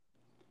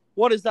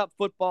What is up,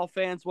 football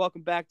fans?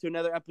 Welcome back to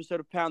another episode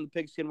of Pound the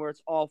Pigskin, where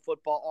it's all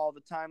football all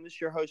the time. This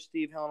is your host,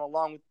 Steve Hill, and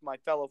along with my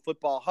fellow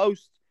football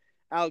hosts,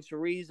 Alex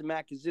Ruiz and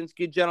Matt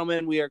Kaczynski.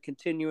 Gentlemen, we are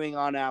continuing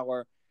on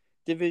our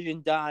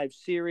Division Dive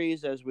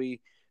series as we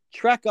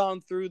trek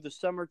on through the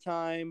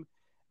summertime.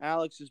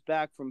 Alex is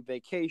back from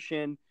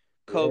vacation.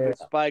 COVID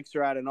spikes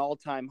are at an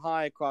all-time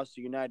high across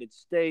the United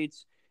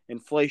States.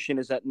 Inflation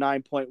is at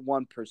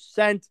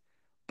 9.1%,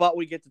 but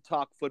we get to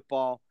talk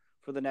football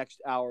for the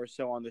next hour or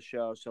so on the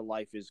show, so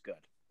life is good.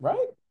 Right?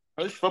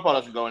 At least football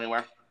doesn't go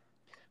anywhere.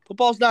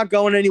 Football's not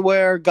going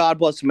anywhere. God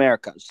bless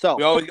America. So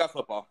We always got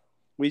football.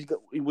 we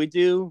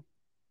do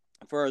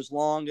for as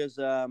long as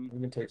You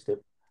can taste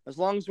it. as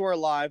long as we're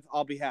alive.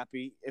 I'll be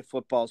happy if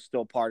football's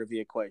still part of the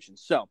equation.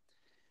 So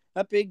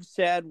that being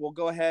said, we'll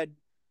go ahead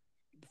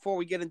before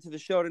we get into the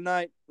show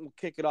tonight. We'll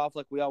kick it off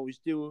like we always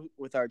do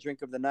with our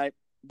drink of the night,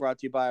 brought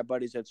to you by our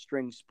buddies at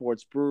String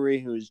Sports Brewery,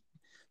 who's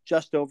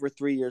just over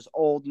 3 years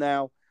old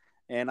now.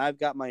 And I've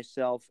got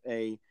myself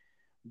a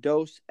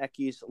Dos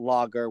Equis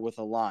lager with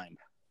a lime.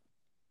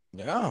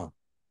 Yeah.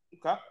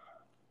 Okay.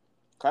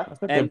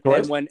 And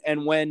when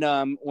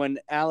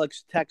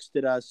Alex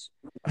texted us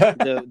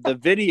the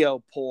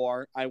video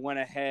pour, I went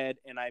ahead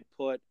and I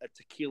put a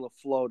tequila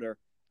floater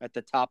at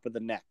the top of the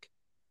neck.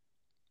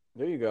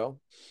 There you go.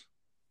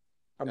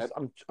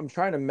 I'm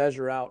trying to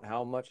measure out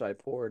how much I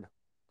poured.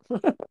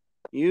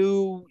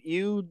 You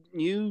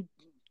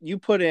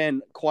put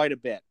in quite a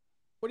bit.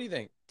 What do you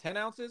think? 10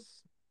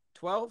 ounces?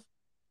 12?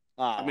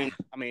 I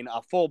mean,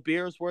 a full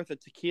beer's worth of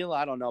tequila.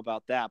 I don't know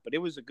about that, but it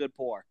was a good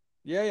pour.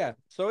 Yeah.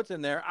 So it's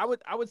in there. I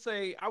would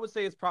say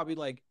it's probably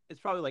like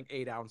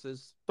 8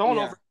 ounces. Don't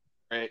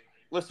overrate.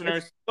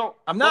 Listeners, don't.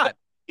 I'm not.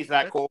 He's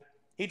that cool.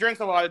 He drinks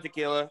a lot of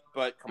tequila,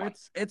 but come on.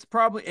 It's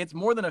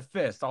more than a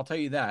fist. I'll tell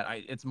you that.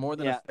 It's more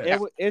than a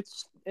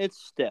fist. It's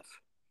stiff.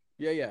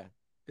 Yeah.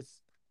 It's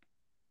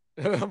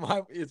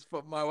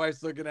my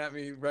wife's looking at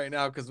me right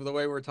now because of the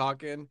way we're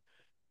talking.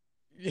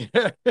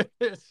 Yeah,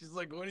 she's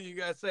like, "What are you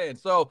guys saying?"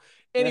 So,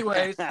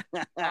 anyways,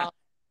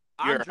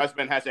 your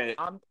husband has it.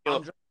 I'm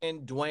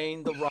drinking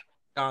Dwayne the Rock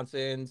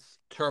Johnson's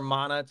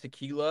Termana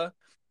tequila.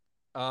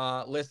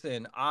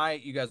 Listen,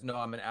 you guys know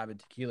I'm an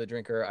avid tequila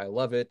drinker. I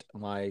love it.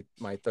 My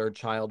third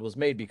child was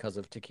made because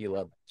of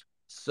tequila.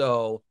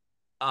 So,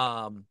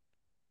 it's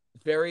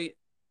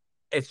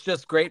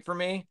just great for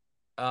me.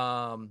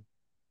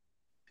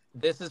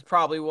 This is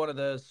probably one of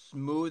the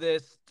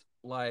smoothest,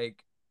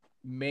 like,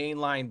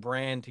 mainline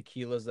brand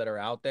tequilas that are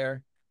out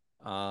there.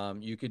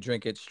 You could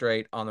drink it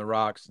straight on the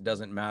rocks,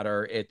 doesn't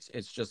matter. It's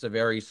just a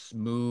very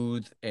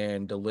smooth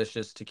and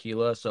delicious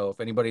tequila. So if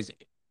anybody's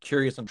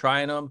curious on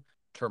trying them,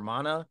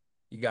 Termana,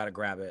 you got to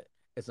grab it.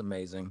 It's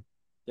amazing.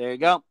 There you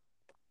go.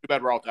 Too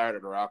bad we're all tired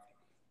of the Rock.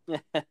 No,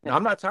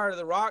 I'm not tired of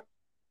the Rock.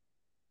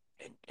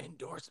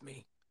 Endorse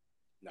me.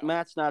 No.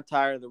 Matt's not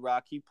tired of the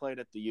Rock. He played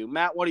at the U.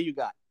 Matt, what do you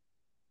got?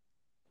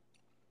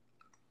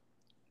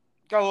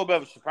 Got a little bit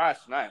of a surprise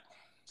tonight.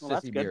 Well,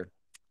 that's good. Beer.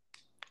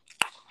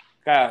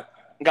 Got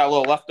a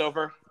little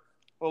leftover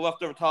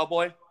tall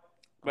boy.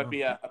 Might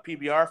be a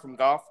PBR from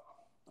golf.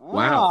 Oh,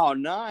 wow,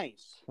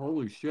 nice.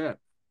 Holy shit.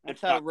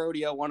 Let's have a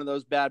rodeo one of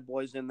those bad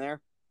boys in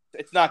there.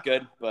 It's not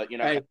good, but you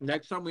know. Hey,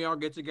 next time we all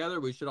get together,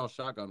 we should all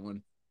shotgun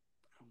one.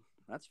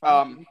 That's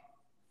fine.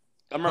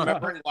 I'm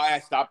remembering why I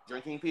stopped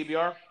drinking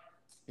PBR.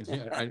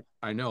 Yeah,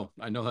 I know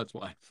that's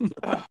why.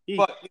 But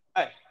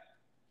hey,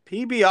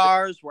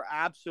 PBRs were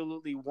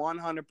absolutely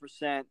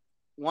 100%.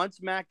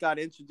 Once Matt got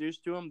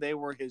introduced to him, they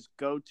were his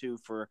go-to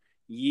for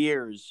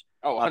years.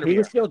 Oh, 100%. He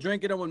was still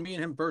drinking them when me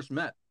and him first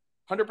met.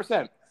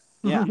 100%.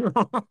 Yeah.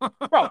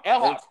 Bro,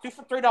 Ale House, 2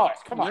 for $3.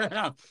 Come on.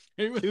 Yeah,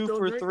 $2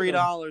 for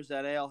 $3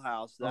 at Ale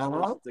House. That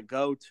was the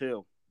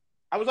go-to.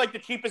 I was like the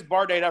cheapest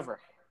bar date ever.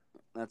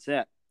 That's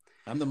it.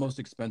 I'm the most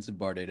expensive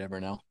bar date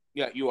ever now.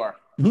 Yeah, you are.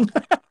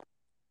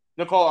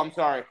 Nicole, I'm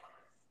sorry.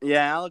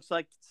 Yeah, Alex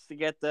likes to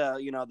get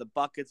the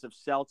buckets of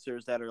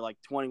seltzers that are like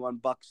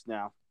 $21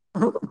 now.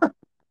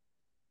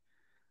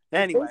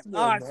 Anyway,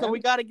 all right, so we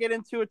got to get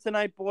into it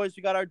tonight, boys.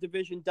 We got our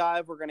division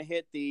dive. We're going to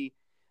hit the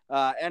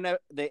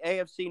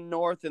AFC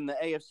North and the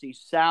AFC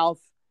South.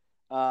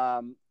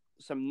 Some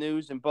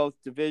news in both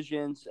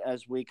divisions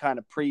as we kind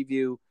of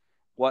preview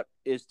what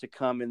is to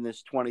come in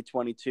this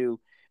 2022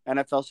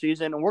 NFL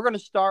season. And we're going to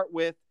start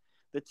with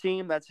the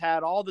team that's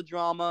had all the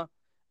drama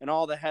and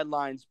all the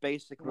headlines,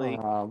 basically.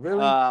 Really?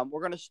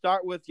 We're going to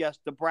start with,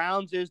 the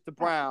Browns is the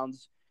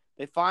Browns.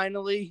 They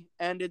finally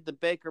ended the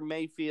Baker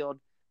Mayfield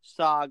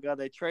saga.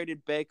 They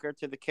traded Baker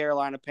to the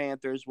Carolina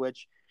Panthers,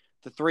 which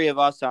the three of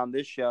us on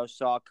this show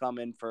saw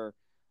coming for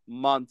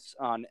months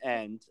on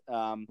end.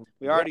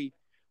 We already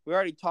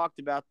talked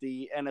about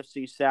the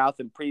NFC South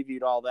and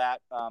previewed all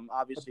that.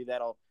 Obviously,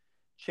 that'll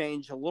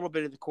change a little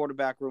bit of the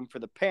quarterback room for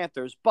the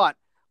Panthers, but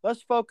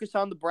let's focus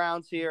on the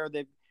Browns here.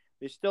 They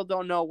still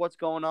don't know what's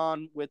going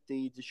on with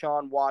the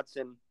Deshaun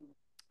Watson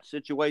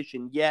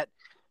situation yet.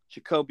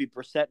 Jacoby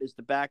Brissett is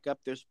the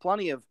backup. There's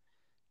plenty of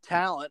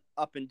talent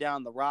up and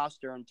down the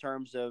roster in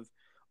terms of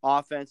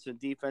offense and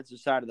defensive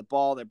side of the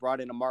ball. They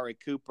brought in Amari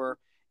Cooper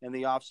in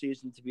the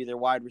offseason to be their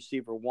wide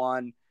receiver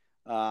one.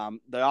 The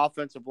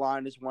offensive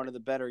line is one of the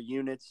better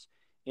units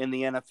in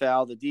the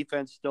NFL. The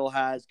defense still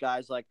has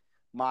guys like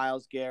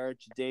Myles Garrett,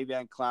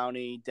 Jadeveon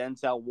Clowney,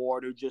 Denzel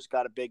Ward, who just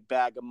got a big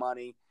bag of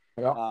money.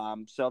 Yeah.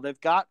 So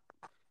they've got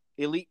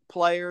elite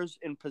players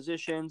in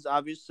positions.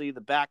 Obviously,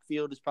 the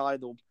backfield is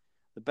probably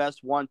the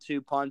best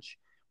 1-2 punch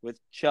with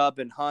Chubb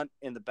and Hunt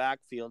in the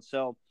backfield.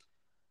 So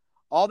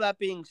all that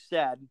being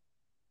said,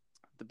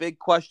 the big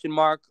question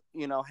mark,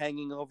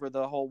 hanging over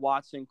the whole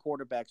Watson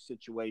quarterback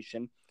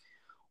situation.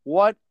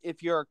 What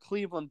if you're a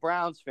Cleveland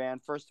Browns fan?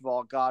 First of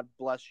all, God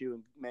bless you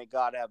and may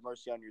God have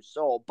mercy on your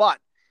soul. But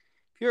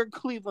if you're a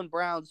Cleveland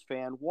Browns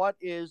fan, what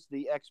is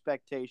the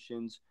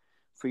expectations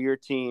for your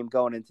team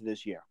going into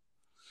this year?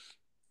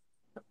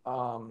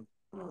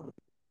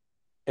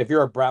 If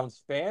you're a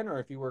Browns fan or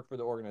if you work for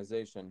the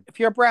organization? If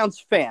you're a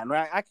Browns fan,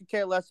 right? I could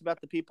care less about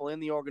the people in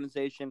the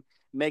organization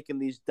making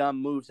these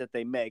dumb moves that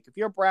they make. If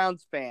you're a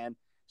Browns fan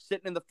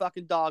sitting in the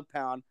fucking dog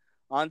pound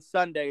on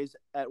Sundays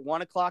at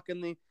 1 o'clock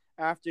in the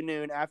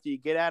afternoon after you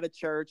get out of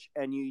church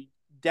and you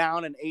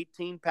down an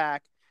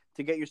 18-pack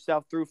to get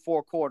yourself through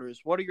 4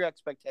 quarters, what are your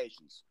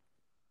expectations?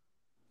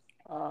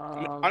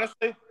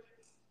 Honestly,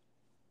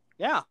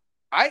 yeah.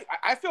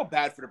 I feel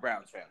bad for the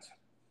Browns fans.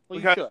 Well,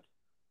 you should.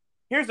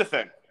 Here's the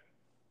thing.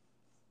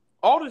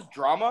 All this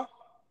drama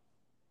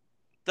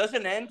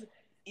doesn't end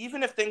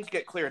even if things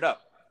get cleared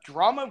up.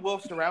 Drama will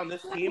surround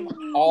this team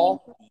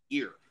all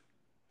year.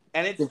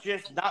 And it's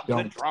just not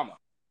good drama.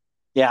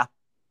 Yeah.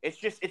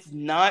 It's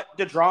not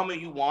the drama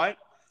you want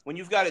when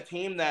you've got a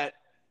team that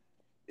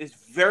is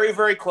very,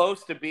 very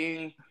close to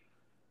being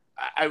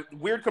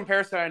weird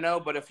comparison, I know,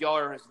 but if y'all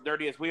are as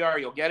dirty as we are,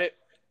 you'll get it.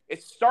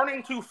 It's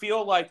starting to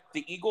feel like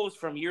the Eagles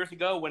from years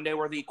ago when they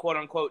were the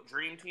quote-unquote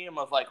dream team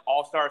of, like,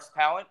 all-stars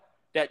talent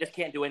that just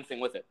can't do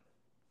anything with it.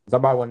 Is that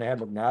about when they had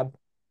McNabb?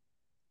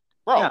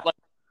 Bro, Yeah.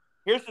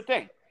 Here's the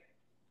thing.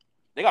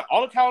 They got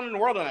all the talent in the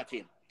world on that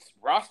team.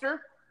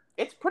 Roster,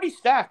 it's pretty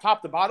stacked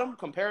top to bottom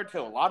compared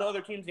to a lot of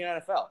other teams in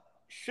the NFL.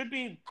 Should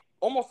be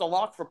almost a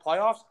lock for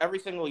playoffs every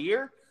single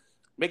year,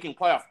 making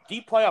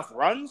deep playoff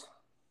runs.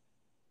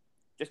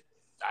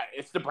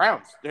 It's the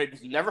Browns. They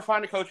just never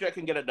find a coach that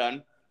can get it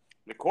done.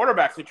 The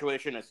quarterback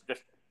situation is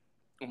just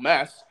a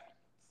mess.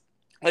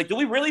 Like, do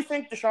we really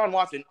think Deshaun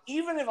Watson,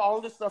 even if all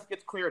of this stuff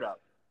gets cleared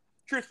up,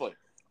 truthfully,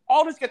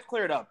 all this gets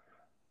cleared up,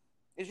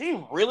 is he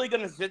really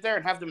going to sit there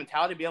and have the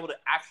mentality to be able to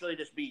actually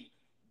just be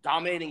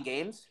dominating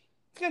games?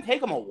 It's going to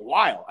take him a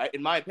while,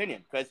 in my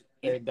opinion, because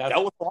he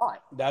dealt with a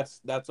lot.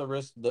 That's a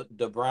risk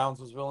the Browns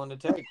was willing to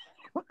take.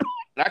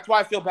 That's why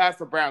I feel bad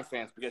for Browns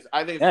fans, because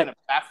I think it's going to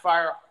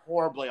backfire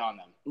horribly on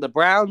them. The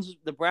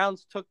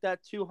Browns took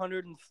that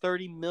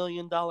 $230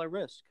 million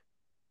risk.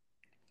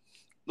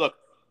 Look,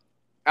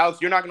 Alex,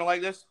 you're not going to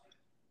like this.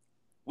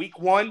 Week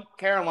 1,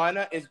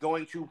 Carolina is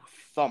going to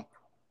thump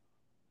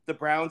the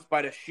Browns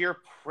by the sheer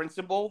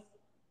principle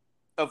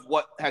of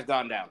what has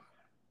gone down.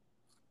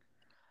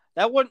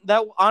 That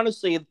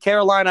honestly,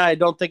 Carolina, I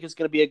don't think it's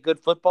going to be a good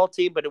football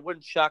team, but it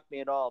wouldn't shock me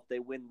at all if they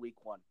win Week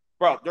 1.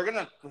 Bro, they're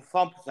going to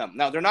thump them.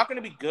 Now, they're not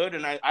going to be good,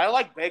 and I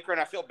like Baker,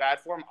 and I feel bad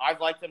for him. I've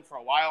liked him for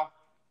a while.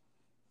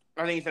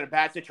 I think he's in a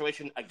bad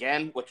situation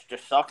again, which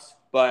just sucks.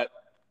 But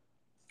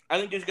I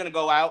think he's going to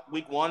go out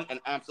Week 1 and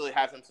absolutely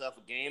have himself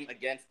a game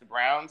against the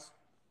Browns.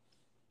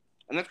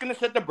 And that's going to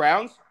set the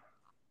Browns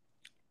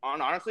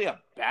on, honestly, a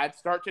bad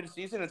start to the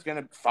season. It's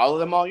going to follow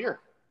them all year.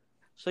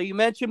 So you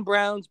mentioned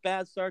Browns,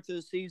 bad start to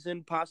the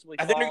season, possibly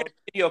I think they're going to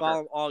be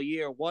mediocre all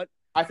year.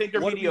 I think they're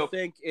mediocre. What do you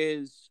think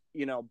is,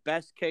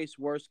 best case,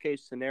 worst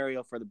case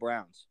scenario for the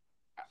Browns?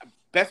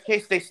 Best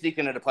case, they sneak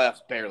into the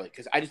playoffs barely,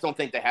 because I just don't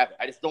think they have it.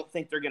 I just don't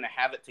think they're going to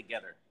have it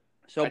together.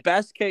 So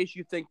best case,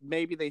 you think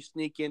maybe they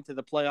sneak into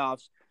the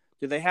playoffs.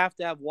 Do they have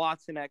to have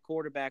Watson at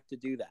quarterback to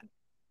do that?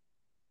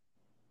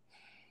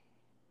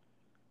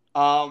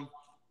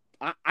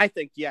 I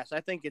think yes.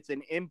 I think it's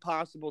an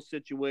impossible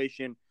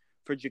situation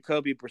for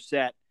Jacoby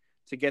Brissett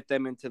to get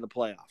them into the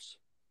playoffs.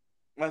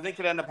 What I think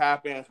could end up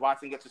happening is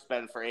Watson gets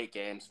suspended for 8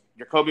 games.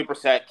 Jacoby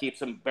Brissett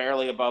keeps him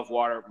barely above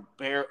water.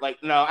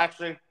 No, it's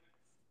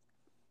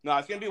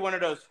going to be one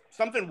of those –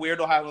 something weird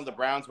will happen with the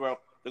Browns where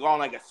they'll go on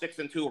like a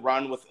 6-2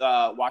 run with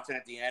Watson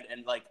at the end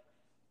and like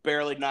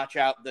barely notch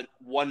out the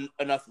one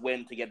enough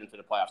win to get into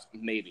the playoffs.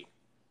 Maybe.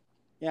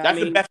 Yeah, that's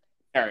the best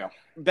scenario.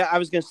 I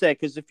was going to say,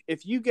 because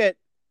if you get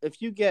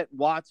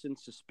Watson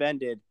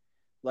suspended,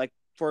 like,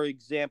 for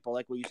example,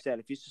 like what you said,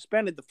 if you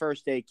suspended the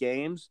first 8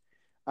 games,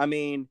 I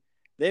mean,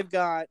 they've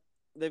got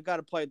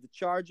to play the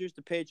Chargers,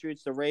 the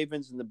Patriots, the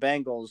Ravens, and the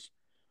Bengals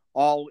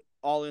all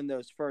in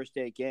those first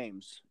 8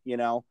 games,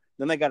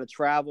 Then they got to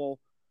travel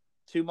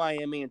to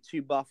Miami and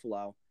to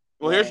Buffalo.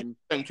 Well, here's the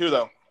thing, too,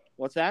 though.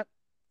 What's that?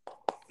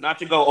 Not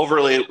to go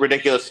overly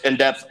ridiculous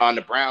in-depth on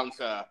the Browns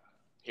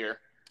here,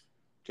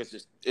 because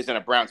this isn't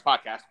a Browns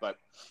podcast, but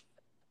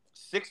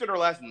 6 of their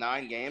last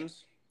 9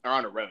 games are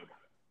on the road.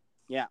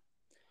 Yeah.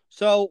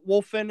 So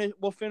we'll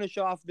finish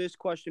off this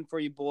question for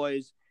you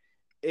boys.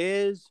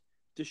 Is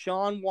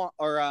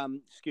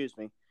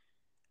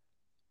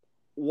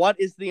what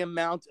is the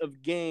amount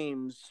of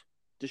games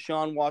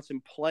Deshaun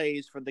Watson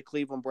plays for the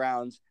Cleveland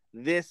Browns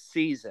this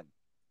season?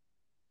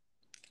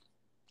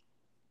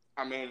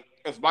 I mean,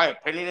 if my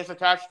opinion is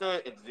attached to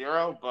it, it's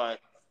 0, but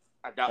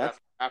I doubt that's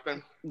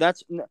going to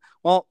happen.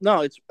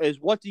 No. It's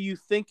what do you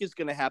think is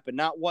going to happen,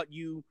 not what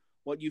you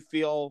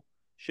feel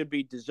should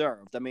be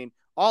deserved. I mean,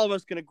 all of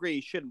us can agree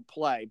he shouldn't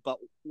play, but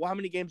how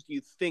many games do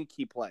you think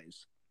he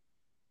plays?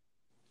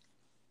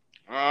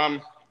 I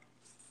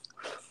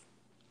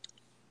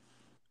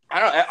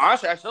don't.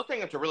 Honestly, I still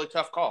think it's a really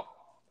tough call.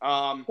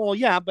 Well,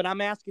 yeah, but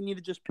I'm asking you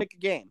to just pick a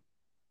game.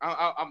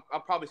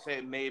 I'll probably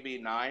say maybe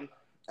 9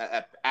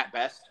 at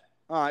best.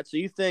 All right, so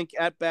you think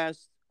at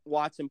best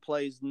Watson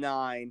plays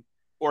 9.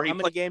 Or how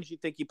many games do you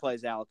think he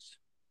plays, Alex?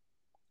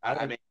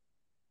 I mean,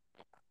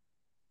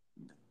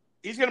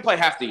 he's going to play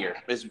half the year.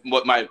 Is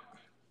what my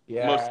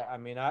I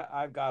mean,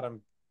 I've got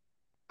him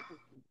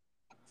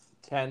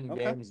 10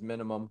 games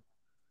minimum.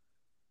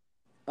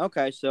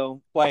 Okay,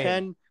 so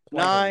playing.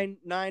 9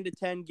 to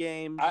 10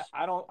 games.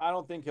 I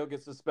don't think he'll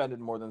get suspended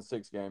more than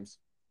 6 games.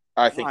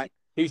 I think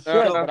he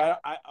should, but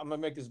I'm gonna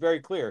make this very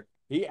clear.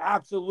 He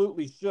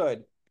absolutely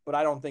should, but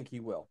I don't think he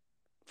will.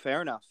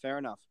 Fair enough.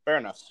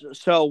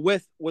 So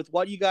with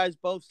what you guys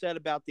both said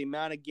about the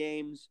amount of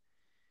games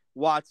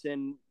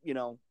Watson,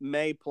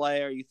 may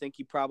play, or you think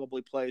he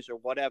probably plays, or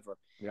whatever.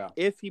 Yeah.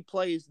 If he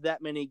plays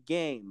that many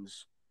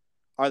games,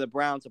 are the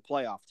Browns a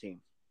playoff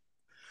team?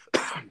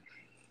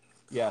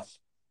 Yes.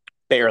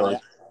 Barely.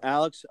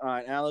 Alex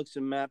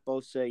and Matt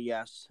both say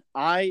yes.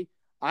 I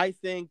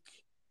think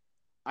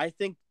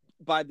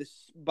by the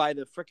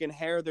freaking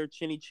hair of their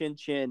chinny chin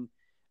chin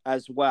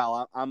as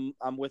well. I'm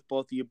with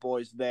both of you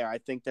boys there. I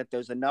think that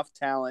there's enough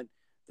talent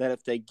that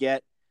if they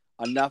get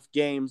enough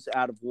games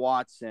out of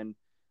Watson,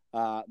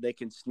 they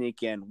can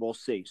sneak in. We'll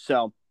see.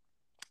 So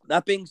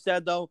that being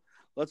said, though,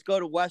 let's go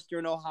to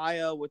Western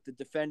Ohio with the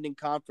defending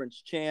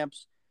conference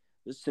champs,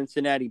 the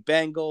Cincinnati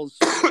Bengals.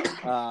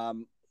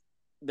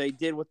 They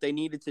did what they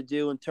needed to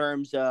do in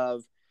terms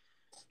of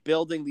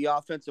building the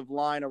offensive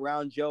line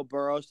around Joe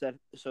Burrow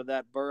so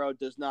that Burrow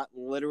does not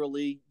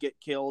literally get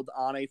killed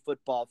on a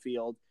football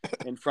field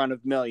in front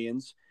of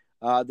millions.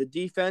 The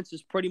defense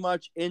is pretty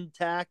much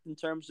intact in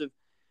terms of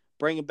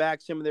bringing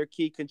back some of their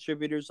key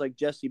contributors like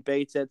Jesse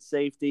Bates at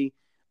safety.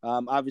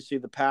 Obviously,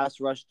 the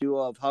pass rush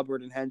duo of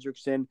Hubbard and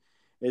Hendrickson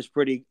is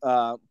pretty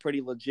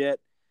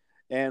legit.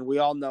 And we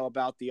all know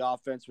about the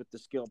offense with the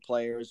skill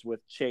players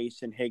with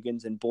Chase and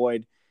Higgins and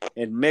Boyd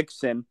and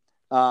Mixon.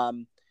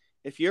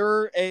 If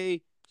you're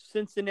a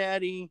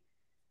Cincinnati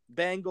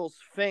Bengals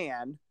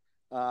fan,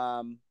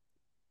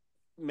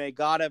 may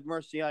God have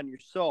mercy on your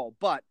soul.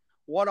 But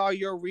what are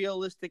your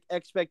realistic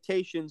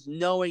expectations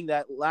knowing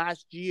that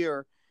last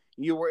year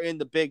you were in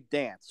the big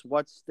dance?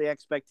 What's the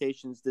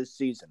expectations this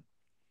season?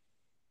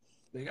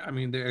 I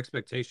mean, their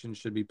expectations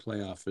should be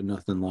playoff and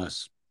nothing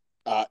less.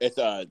 It's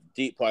a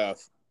deep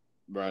playoff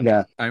run.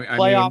 Yeah.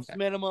 Playoffs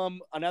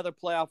minimum, another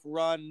playoff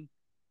run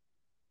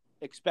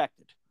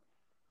expected.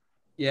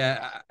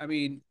 Yeah, I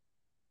mean,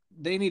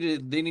 they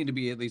need to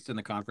be at least in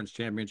the conference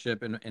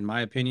championship, in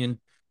my opinion.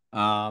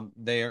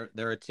 They're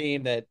a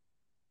team that,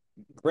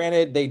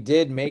 granted, they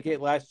did make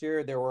it last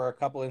year. There were a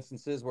couple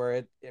instances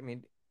where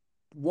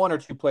one or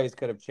two plays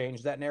could have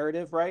changed that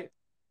narrative, right?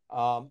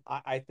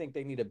 I think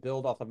they need to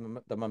build off of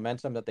the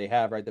momentum that they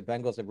have, right? The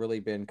Bengals have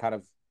really been kind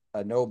of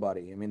a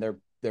nobody. I mean,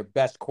 their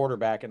best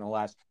quarterback in the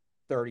last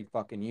 30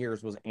 fucking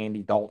years was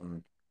Andy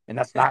Dalton, and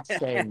that's not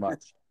saying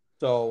much.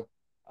 So,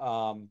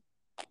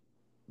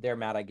 there,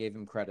 Matt, I gave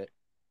him credit.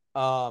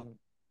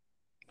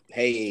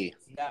 Hey.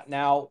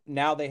 Now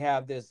they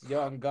have this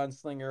young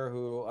gunslinger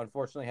who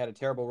unfortunately had a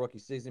terrible rookie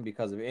season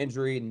because of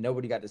injury, and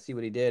nobody got to see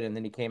what he did, and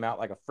then he came out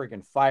like a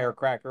freaking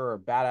firecracker or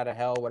bat out of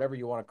hell, whatever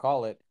you want to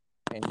call it,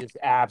 and just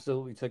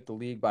absolutely took the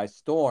league by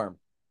storm.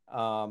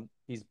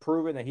 He's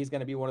proven that he's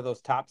going to be one of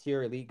those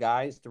top-tier elite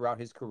guys throughout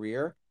his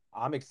career.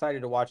 I'm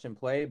excited to watch him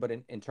play, but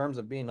in terms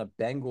of being a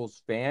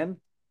Bengals fan,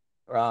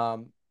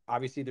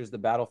 obviously there's the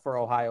battle for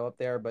Ohio up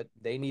there, but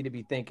they need to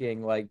be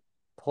thinking like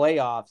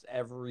playoffs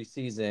every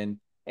season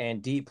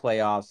and deep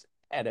playoffs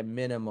at a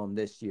minimum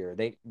this year.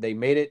 They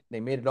made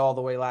it all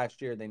the way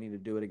last year. They need to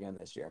do it again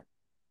this year.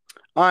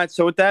 All right.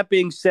 So with that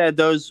being said,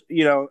 those,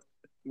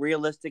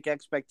 realistic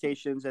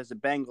expectations as a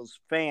Bengals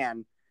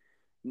fan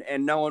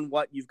and knowing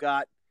what you've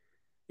got,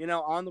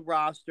 on the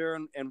roster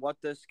and what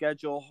the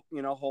schedule,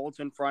 holds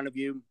in front of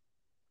you.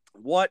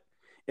 What,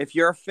 if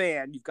you're a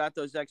fan, you've got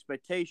those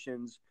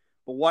expectations,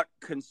 but what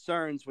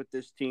concerns with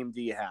this team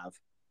do you have?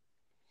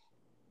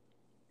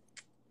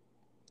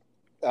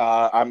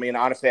 I mean,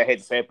 honestly, I hate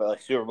to say it, but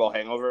like Super Bowl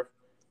hangover.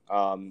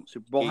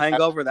 Super Bowl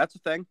hangover, that's a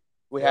thing.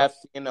 We have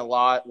seen a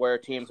lot where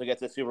teams will get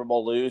to the Super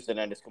Bowl, lose, and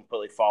then just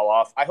completely fall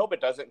off. I hope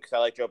it doesn't because I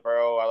like Joe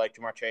Burrow. I like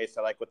Jamar Chase.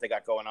 I like what they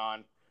got going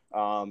on.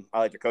 I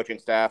like their coaching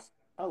staff.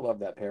 I love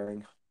that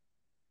pairing.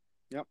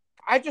 Yep.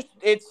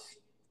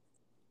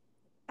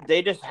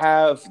 They just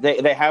have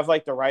they have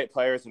like the right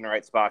players in the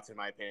right spots, in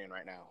my opinion,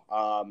 right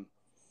now.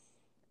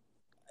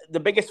 The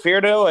biggest fear,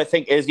 though, I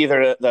think, is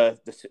either the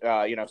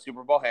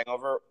Super Bowl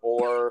hangover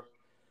or,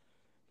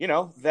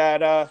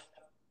 that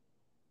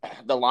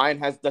the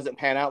line doesn't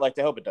pan out like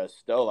they hope it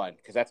does, the O-line,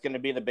 because that's going to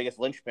be the biggest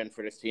linchpin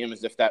for this team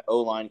is if that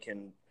O-line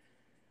can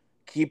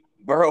keep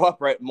Burrow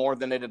upright more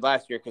than they did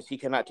last year, because he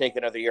cannot take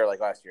another year like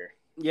last year.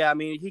 Yeah, I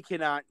mean, he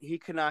cannot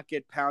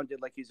get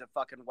pounded like he's a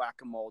fucking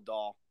whack-a-mole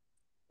doll.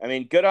 I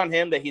mean, good on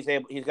him that he's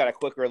got a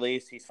quick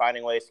release. He's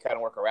finding ways to kind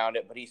of work around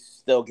it, but he's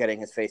still getting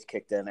his face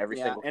kicked in every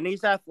single. And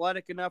he's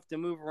athletic enough to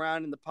move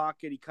around in the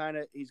pocket.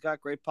 He's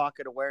got great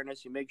pocket awareness.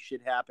 He makes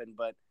shit happen.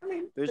 But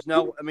there's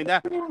no, I mean,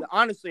 that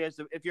honestly,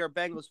 if you're a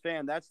Bengals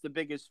fan, that's the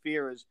biggest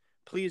fear is,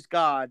 please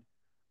God,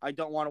 I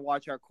don't want to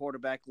watch our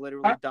quarterback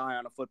literally die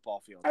on a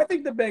football field. I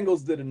think the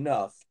Bengals did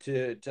enough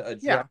to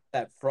address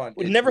that front.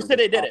 We never said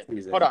they did it.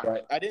 Season, Hold on,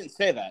 right? I didn't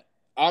say that.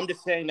 I'm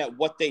just saying that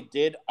what they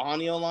did on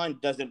the O-line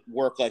doesn't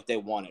work like they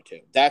wanted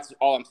to. That's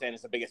all I'm saying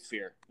is the biggest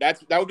fear.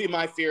 That would be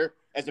my fear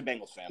as a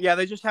Bengals fan. Yeah,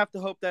 they just have to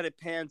hope that it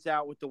pans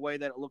out with the way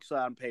that it looks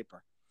on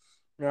paper.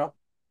 Yeah.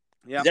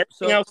 Yeah.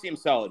 Everything else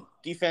seems solid.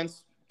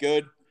 Defense,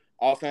 good.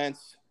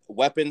 Offense,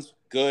 weapons,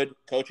 good.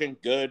 Coaching,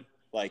 good.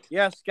 Like,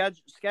 yeah,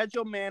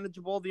 schedule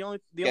manageable. The only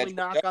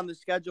knock on the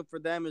schedule for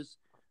them is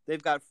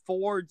they've got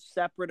 4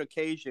 separate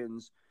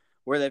occasions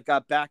where they've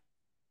got back.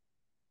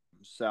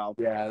 So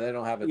yeah, they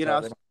don't have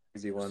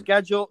easy one.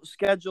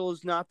 Schedule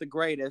is not the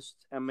greatest.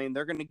 I mean,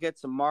 they're going to get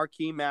some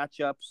marquee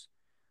matchups.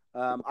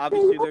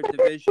 Obviously, their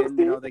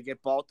division, they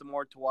get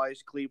Baltimore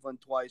twice, Cleveland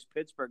twice,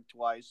 Pittsburgh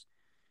twice.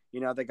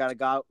 They got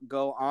to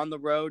go on the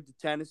road to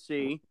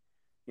Tennessee.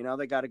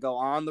 They got to go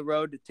on the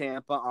road to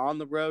Tampa, on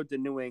the road to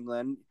New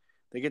England.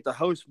 They get to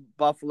host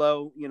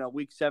Buffalo,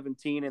 week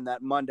 17 in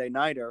that Monday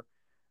nighter.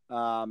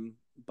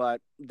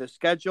 But the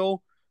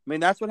schedule, I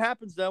mean, that's what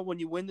happens, though, when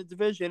you win the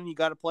division. You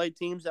got to play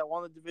teams that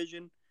won the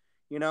division.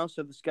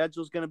 So the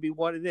schedule is going to be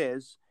what it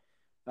is.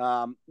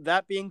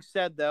 That being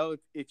said, though,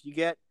 if you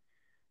get,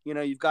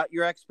 you've got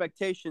your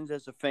expectations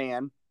as a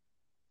fan,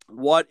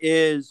 what's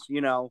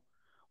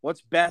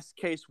best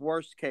case,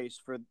 worst case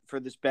for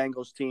this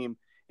Bengals team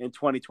in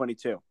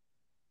 2022?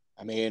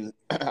 I mean,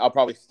 I'll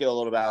probably steal a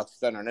little bit out of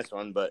Thunder on this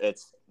one, but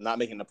it's not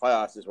making the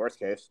playoffs is worst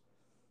case.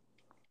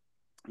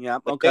 Yeah,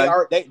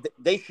 okay.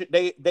 They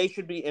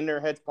should be in their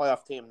heads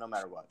playoff team no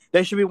matter what.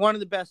 They should be one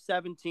of the best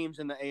 7 teams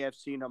in the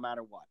AFC no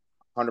matter what.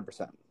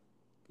 100%.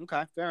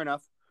 Okay, fair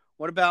enough.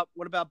 What about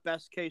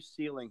best case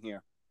ceiling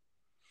here?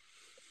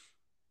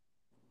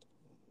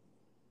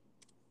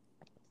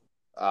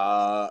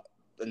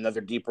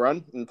 Another deep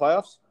run in the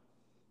playoffs.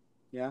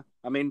 Yeah,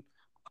 I mean,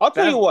 I'll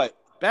tell you what.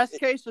 Best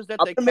case is that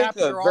they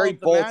capture all of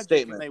the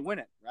magic and they win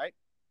it, right?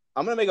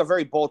 I'm going to make a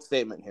very bold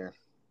statement here.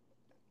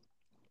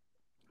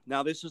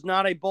 Now, this is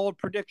not a bold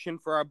prediction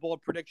for our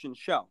bold prediction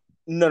show.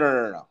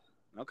 No.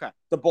 Okay.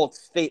 The bold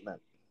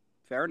statement.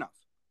 Fair enough.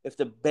 If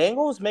the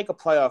Bengals make a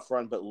playoff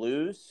run but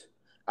lose,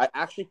 I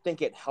actually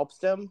think it helps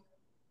them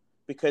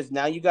because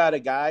now you got a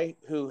guy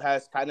who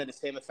has kind of the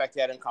same effect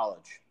he had in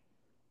college.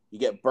 You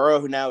get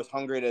Burrow, who now is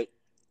hungry to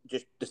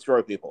just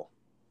destroy people.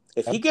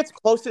 If he gets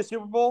close to the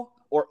Super Bowl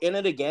or in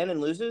it again and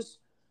loses,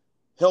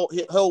 he'll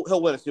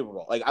win a Super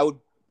Bowl. Like, I would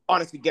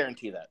honestly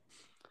guarantee that.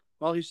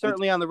 Well, he's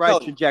certainly on the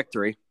right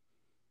trajectory.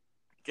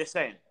 Just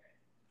saying.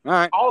 All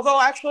right.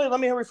 Although, actually, let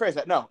me rephrase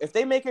that. No, if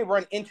they make a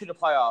run into the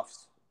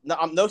playoffs,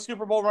 no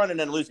Super Bowl run and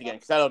then lose again,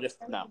 because that'll just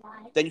no.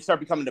 Then you start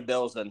becoming the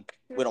Bills, and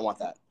we don't want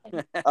that.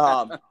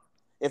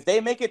 If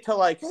they make it to,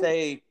 like,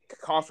 say,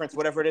 conference,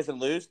 whatever it is, and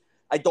lose,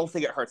 I don't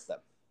think it hurts them.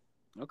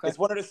 Okay. It's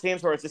one of those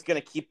teams where it's just going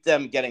to keep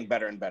them getting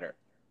better and better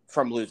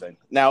from losing.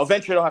 Now,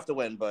 eventually, they'll have to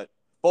win, but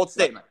bold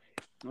statement.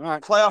 All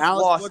right. Playoff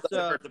Alex, loss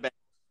doesn't hurt the Bengals.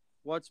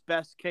 What's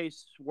best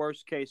case,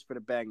 worst case for the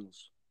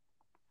Bengals?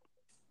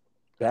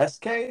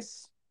 Best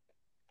case?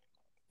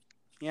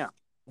 Yeah.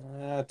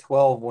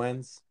 12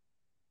 wins.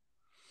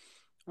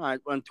 All right.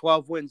 When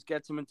 12 wins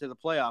gets them into the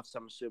playoffs,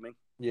 I'm assuming.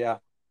 Yeah,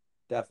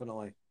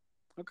 definitely.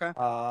 Okay.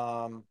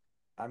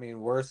 I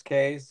mean, worst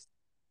case,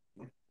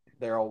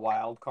 they're a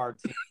wild card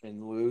team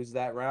and lose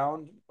that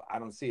round. I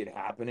don't see it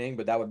happening,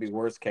 but that would be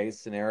worst case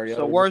scenario.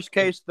 So worst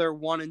case, they're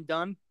one and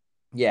done?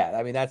 Yeah,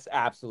 I mean, that's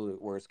absolute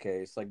worst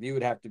case. Like, you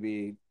would have to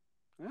be.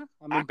 Yeah,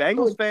 I mean,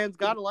 Bengals fans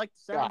got to like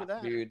the sound of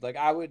that. Dude, like,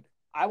 I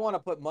want to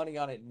put money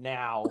on it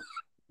now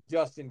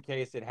just in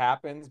case it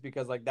happens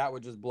because, like, that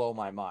would just blow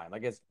my mind.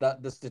 Like, it's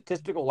the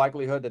statistical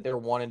likelihood that they're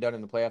one and done in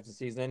the playoffs this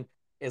season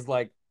is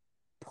like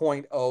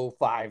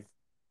 0.05%.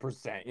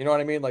 You know what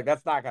I mean? Like,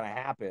 that's not going to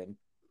happen.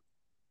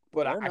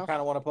 But I kind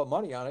of want to put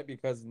money on it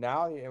because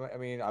now, I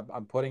mean,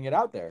 I'm putting it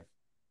out there.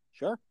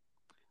 Sure.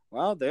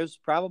 Well, there's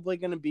probably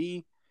going to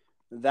be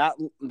that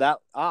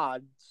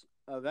odds.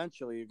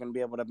 Eventually, you're going to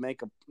be able to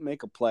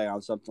make a play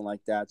on something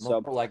like that. So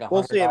like $100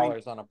 we'll see.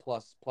 On a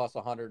plus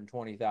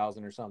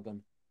 120,000 or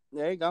something.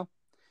 There you go.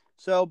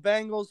 So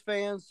Bengals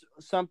fans,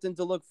 something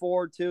to look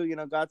forward to.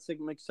 Got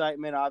some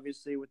excitement,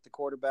 obviously, with the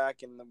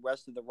quarterback and the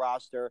rest of the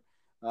roster.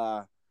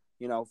 For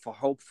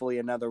hopefully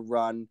another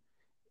run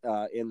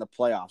in the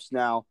playoffs.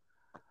 Now,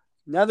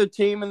 another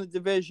team in the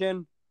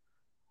division.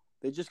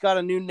 They just got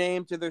a new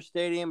name to their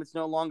stadium. It's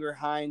no longer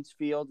Heinz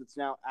Field. It's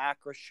now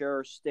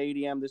Acrisure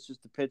Stadium. This is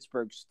the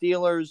Pittsburgh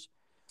Steelers.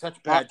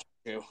 Such bad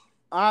too.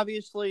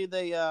 obviously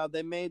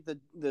they made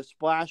the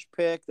splash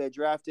pick. They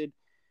drafted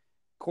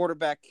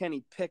quarterback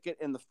Kenny Pickett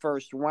in the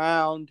first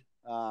round.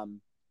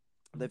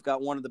 They've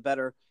got one of the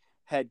better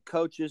head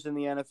coaches in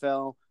the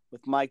NFL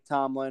with Mike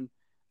Tomlin.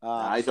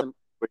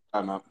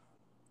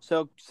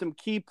 So some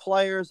key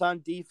players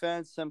on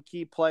defense, some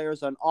key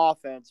players on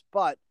offense.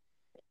 But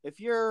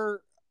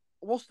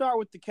we'll start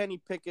with the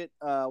Kenny Pickett.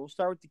 We'll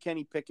start with the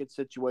Kenny Pickett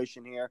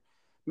situation here.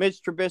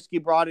 Mitch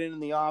Trubisky brought in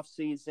the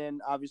offseason,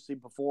 obviously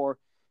before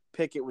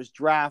Pickett was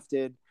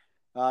drafted.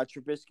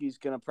 Trubisky's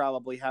going to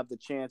probably have the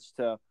chance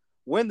to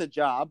win the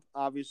job.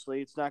 Obviously,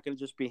 it's not going to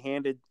just be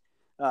handed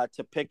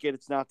to Pickett.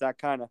 It's not that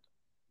kind of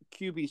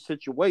QB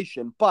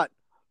situation. But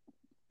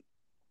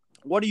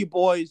what do you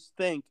boys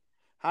think?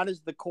 How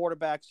does the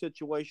quarterback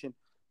situation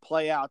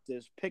play out?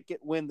 Does Pickett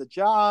win the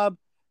job?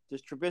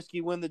 Does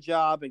Trubisky win the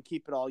job and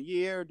keep it all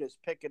year? Does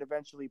Pickett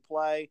eventually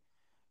play?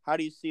 How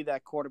do you see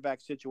that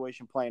quarterback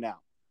situation playing out?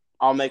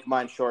 I'll make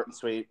mine short and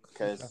sweet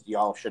because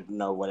y'all should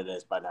know what it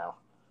is by now.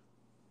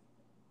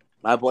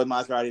 My boy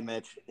Maserati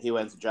Mitch, he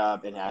wins the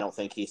job, and I don't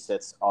think he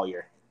sits all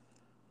year.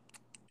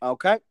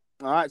 Okay.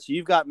 All right. So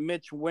you've got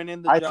Mitch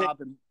winning the job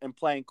and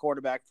playing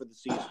quarterback for the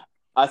season.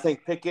 I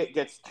think Pickett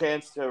gets a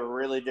chance to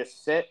really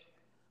just sit,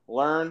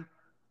 learn,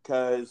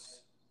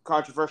 because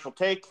controversial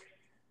take,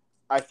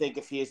 I think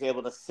if he is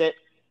able to sit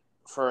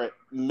for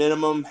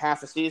minimum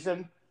half a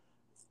season,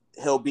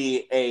 he'll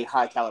be a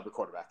high-caliber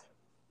quarterback.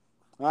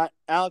 All right.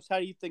 Alex, how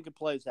do you think it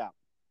plays out?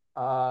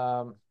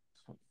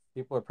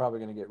 People are probably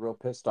going to get real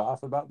pissed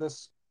off about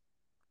this.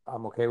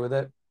 I'm okay with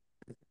it.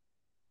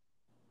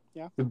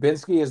 Yeah.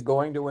 Trubisky is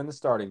going to win the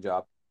starting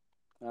job.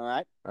 All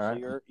right. All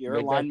right. So your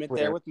alignment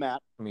there with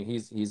Matt. I mean,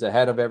 he's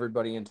ahead of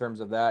everybody in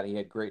terms of that. He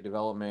had great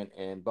development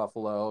in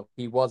Buffalo.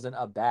 He wasn't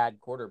a bad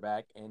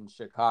quarterback in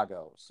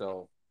Chicago.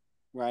 So,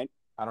 right.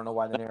 I don't know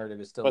why the narrative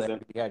is still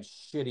there. He had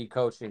shitty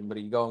coaching, but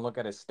you go and look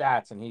at his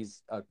stats, and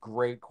he's a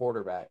great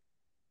quarterback.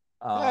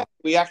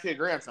 We actually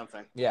agree on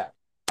something. Yeah.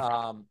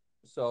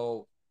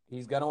 So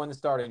he's going to win the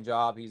starting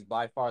job. He's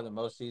by far the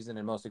most seasoned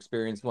and most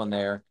experienced one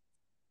there.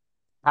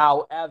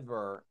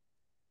 However,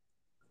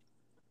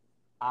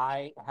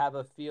 I have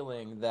a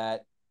feeling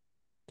that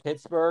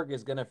Pittsburgh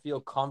is going to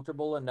feel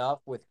comfortable enough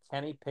with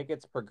Kenny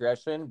Pickett's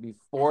progression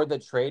before the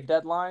trade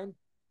deadline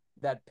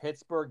that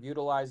Pittsburgh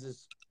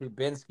utilizes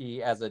Trubisky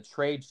as a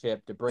trade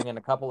chip to bring in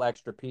a couple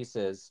extra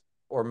pieces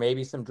or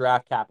maybe some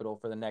draft capital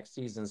for the next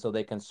season so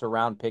they can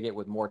surround Pickett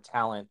with more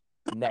talent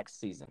next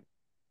season.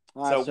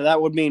 All right, so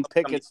that would mean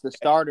Pickett's the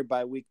starter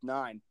by week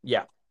 9.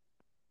 Yeah.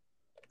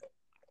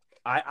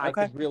 I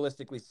could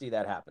realistically see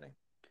that happening.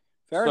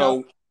 Fair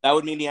enough. That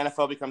would mean the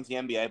NFL becomes the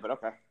NBA, but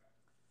okay.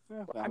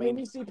 Yeah, I mean,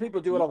 you see people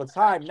do it all the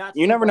time.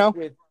 You never know.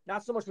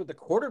 Not so much with the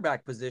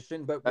quarterback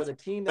position, but with a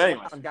team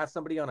that got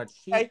somebody on a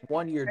cheap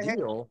one-year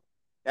deal.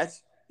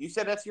 You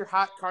said that's your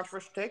hot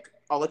controversial take.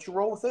 I'll let you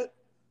roll with it.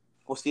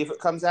 We'll see if it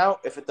comes out.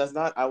 If it does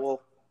not, I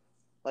will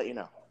let you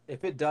know.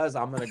 If it does,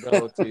 I'm gonna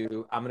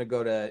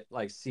go to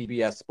like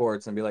CBS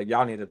Sports and be like,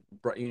 you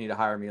need to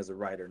hire me as a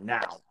writer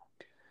now.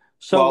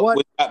 So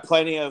we've got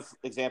plenty of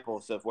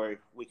examples of where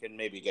we can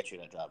maybe get you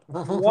that job.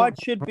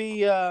 What should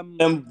be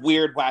some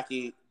weird,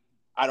 wacky?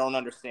 I don't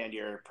understand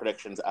your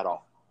predictions at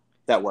all.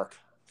 That work.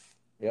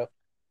 Yep.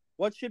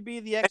 What should be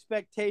the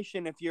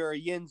expectation if you're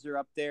a Yinzer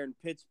up there in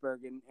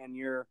Pittsburgh and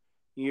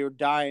you're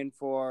dying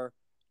for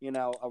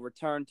a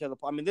return to the?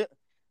 I mean,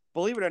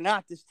 believe it or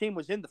not, this team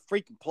was in the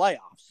freaking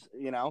playoffs.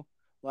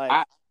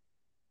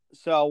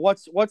 So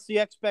what's the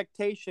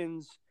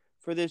expectations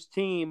for this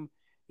team?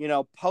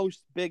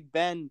 Post Big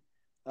Ben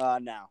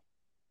now.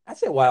 I'd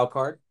say wild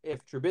card.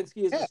 If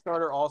Trubisky is a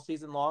starter all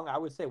season long, I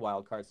would say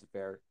wild card's a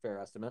fair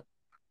estimate.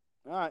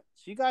 All right.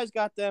 So you guys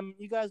got them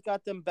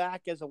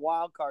back as a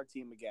wild card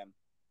team again.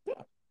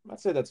 Yeah. I'd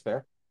say that's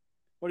fair.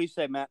 What do you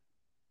say, Matt?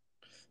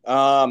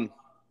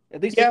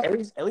 At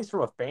least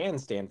from a fan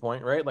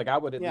standpoint, right? Like I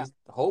would at least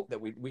hope that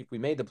we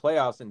made the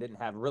playoffs and didn't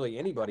have really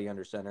anybody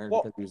under center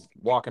because he was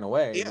walking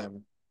away. Yeah.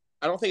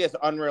 I don't think it's an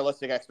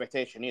unrealistic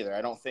expectation either.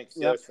 I don't think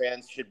Steelers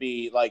fans should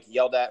be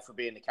yelled at for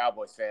being the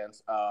Cowboys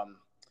fans,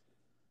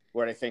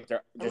 where they think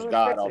they're just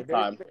God all the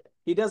time.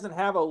 He doesn't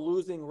have a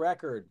losing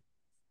record.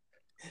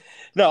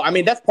 No, I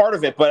mean that's part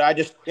of it, but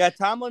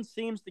Tomlin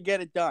seems to get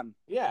it done.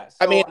 Yeah,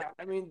 so,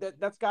 I mean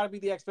that's got to be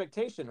the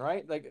expectation,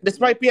 right? Like this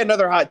might be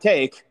another hot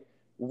take.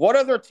 What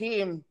other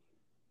team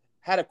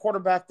had a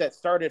quarterback that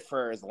started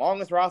for as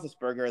long as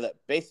Roethlisberger that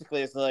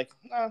basically is like,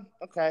 oh,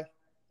 okay,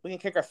 we can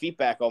kick our feet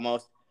back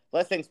almost.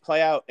 Let things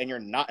play out, and you're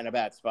not in a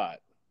bad spot.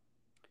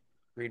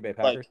 Green Bay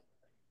Packers.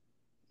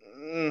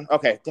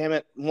 Okay, damn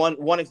it.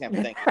 One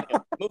example. Thank you.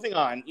 Moving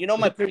on.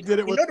 They did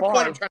it with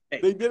Favre.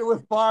 They did it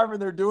with Favre,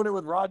 and they're doing it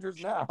with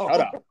Rodgers now.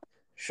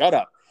 Shut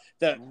up.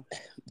 The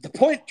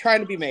point trying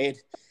to be made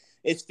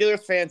is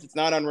Steelers fans. It's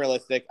not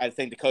unrealistic. I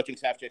think the coaching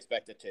staff should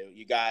expect it to.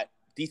 You got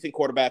decent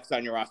quarterbacks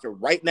on your roster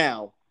right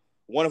now,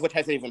 one of which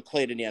hasn't even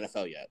played in the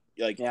NFL yet.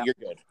 You're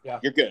good. Yeah.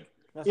 You're good.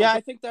 Yeah,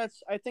 I think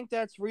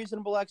that's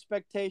reasonable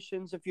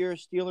expectations if you're a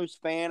Steelers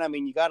fan. I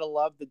mean, you got to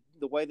love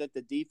the way that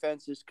the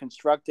defense is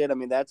constructed. I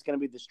mean, that's going to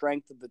be the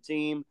strength of the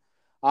team.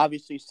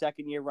 Obviously,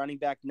 second-year running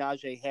back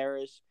Najee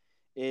Harris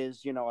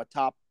is, a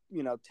top,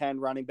 10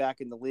 running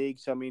back in the league.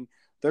 So, I mean,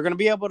 they're going to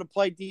be able to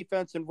play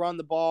defense and run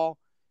the ball.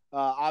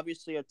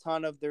 Obviously, a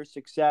ton of their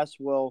success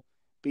will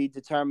be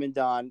determined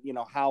on,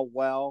 how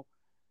well,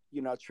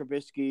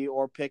 Trubisky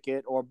or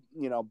Pickett or,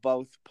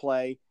 both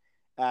play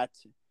at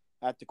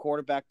the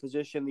quarterback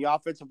position. The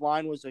offensive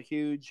line was a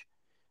huge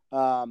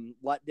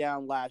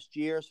letdown last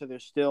year, so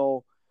there's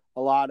still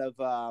a lot of,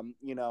 a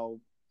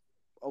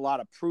lot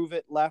of prove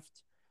it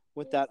left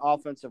with that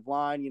offensive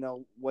line,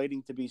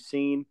 waiting to be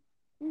seen.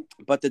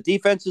 But the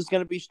defense is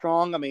going to be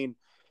strong. I mean,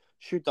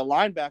 shoot, the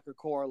linebacker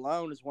core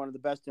alone is one of the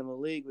best in the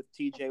league with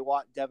T.J.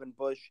 Watt, Devin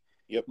Bush,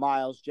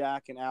 Miles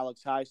Jack, and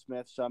Alex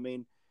Highsmith. So, I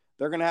mean,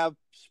 they're going to have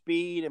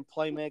speed and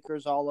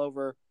playmakers all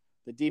over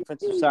the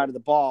defensive side of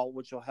the ball,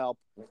 which will help,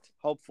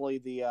 hopefully,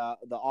 the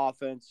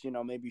offense,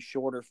 maybe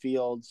shorter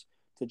fields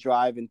to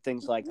drive and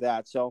things like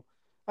that. So,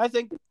 I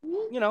think,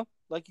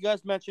 like you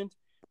guys mentioned,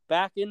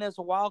 back in as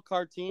a wild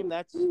card team,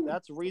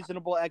 that's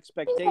reasonable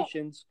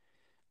expectations.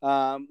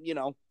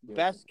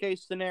 Best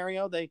case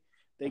scenario, they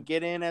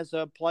get in as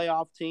a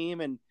playoff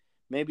team and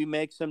maybe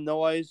make some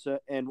noise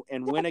and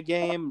win a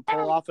game and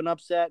pull off an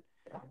upset.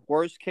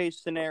 Worst case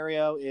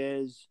scenario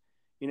is,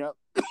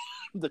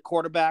 the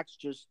quarterbacks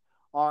just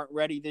aren't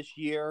ready this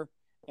year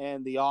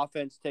and the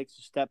offense takes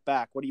a step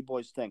back. What do you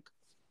boys think?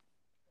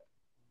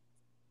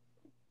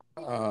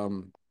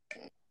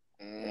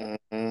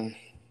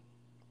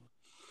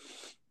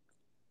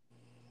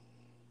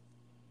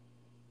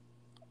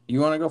 You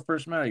want to go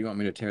first, Matt, or you want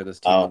me to tear this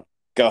team up?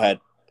 Go ahead.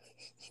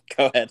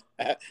 Go ahead.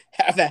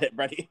 Have at it,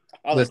 buddy.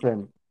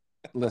 Listen.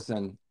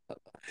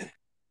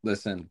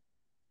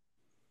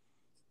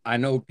 I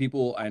know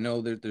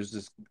there's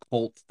this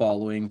cult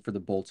following for the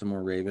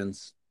Baltimore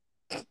Ravens.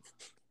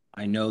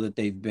 I know that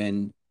they've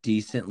been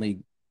decently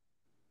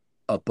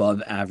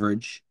above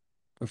average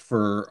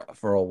for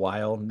a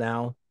while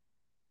now.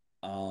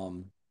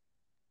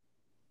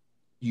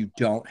 You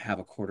don't have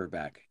a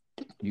quarterback.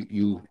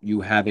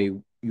 You have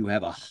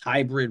a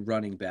hybrid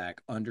running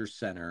back under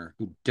center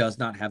who does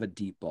not have a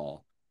deep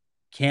ball,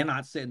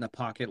 cannot sit in the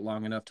pocket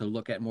long enough to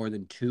look at more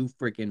than 2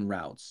 freaking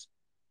routes.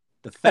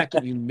 The fact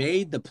that you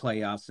made the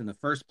playoffs in the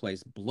first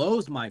place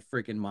blows my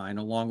freaking mind,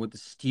 along with the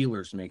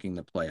Steelers making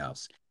the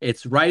playoffs.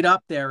 It's right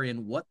up there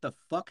in what the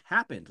fuck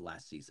happened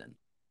last season.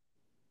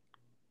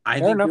 I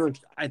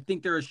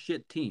think they're a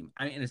shit team.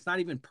 And it's not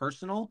even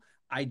personal.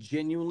 I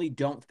genuinely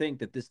don't think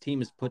that this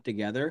team is put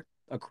together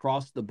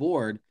across the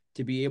board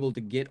to be able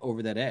to get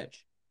over that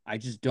edge. I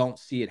just don't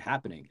see it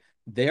happening.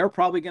 They're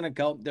probably going to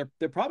go.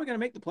 They're probably going to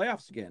make the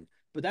playoffs again,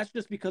 but that's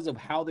just because of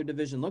how their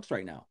division looks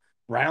right now.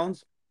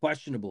 Browns,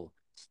 questionable.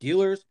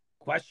 Steelers,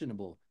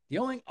 questionable. The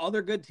only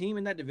other good team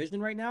in that division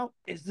right now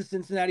is the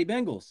Cincinnati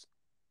Bengals.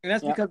 And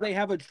that's because they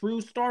have a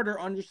true starter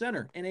under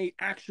center and an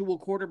actual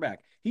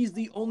quarterback. He's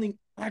the only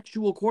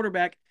actual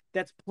quarterback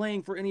that's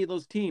playing for any of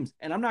those teams.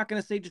 And I'm not going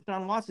to say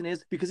Deshaun Watson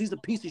is, because he's a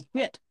piece of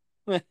shit.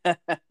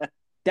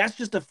 That's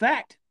just a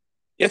fact.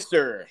 Yes,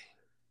 sir.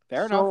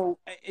 Fair enough.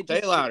 It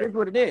is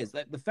what it is.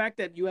 The fact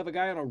that you have a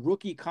guy on a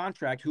rookie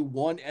contract who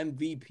won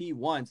MVP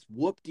once,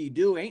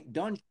 whoop-de-doo, ain't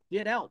done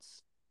shit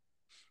else.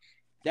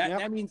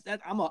 That means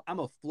that I'm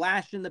a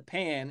flash in the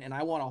pan, and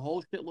I want a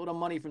whole shitload of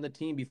money from the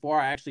team before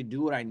I actually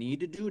do what I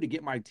need to do to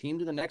get my team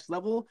to the next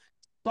level.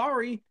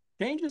 Sorry,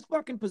 change his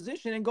fucking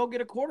position and go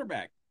get a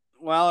quarterback.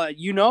 Well,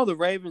 the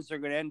Ravens are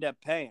going to end up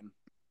paying.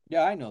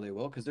 Yeah, I know they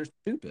will, because they're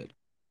stupid.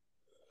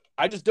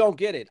 I just don't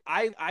get it.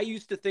 I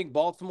used to think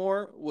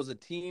Baltimore was a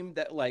team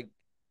that, like,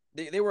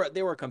 they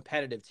were a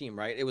competitive team,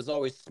 right? It was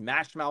always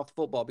smash mouth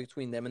football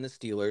between them and the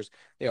Steelers.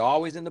 They're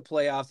always in the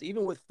playoffs,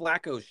 even with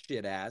Flacco's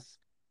shit ass.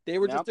 They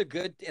were just a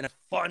good and a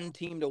fun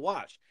team to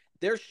watch.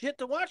 They're shit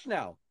to watch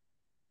now.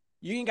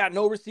 You ain't got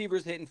no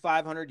receivers hitting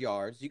 500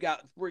 yards. You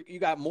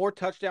got more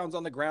touchdowns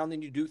on the ground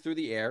than you do through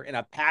the air in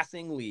a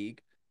passing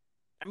league.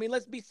 I mean,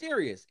 let's be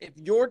serious. If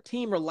your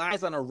team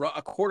relies on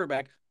a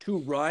quarterback to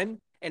run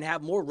and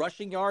have more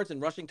rushing yards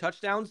and rushing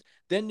touchdowns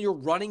than your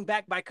running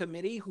back by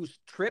committee who's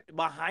tripped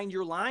behind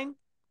your line,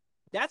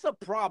 that's a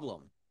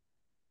problem.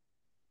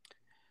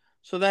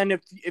 So then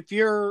if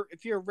you're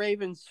a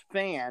Ravens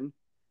fan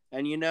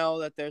and you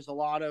know that there's a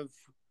lot of,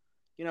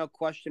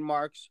 question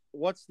marks,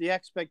 what's the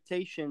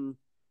expectation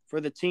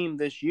for the team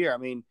this year? I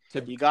mean,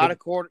 you got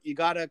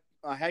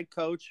a head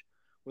coach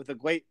with a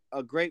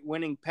great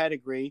winning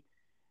pedigree.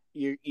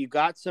 You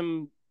got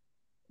some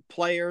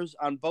players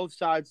on both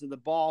sides of the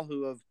ball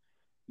who have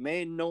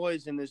made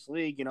noise in this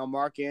league.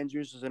 Mark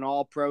Andrews is an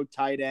all-pro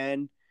tight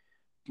end.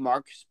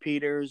 Marcus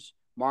Peters,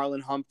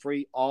 Marlon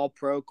Humphrey,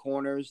 all-pro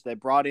corners. They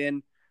brought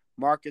in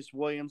Marcus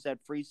Williams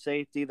at free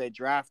safety. They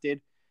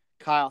drafted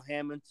Kyle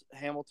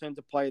Hamilton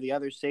to play the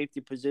other safety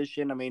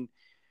position. I mean,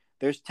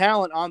 there's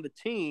talent on the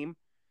team,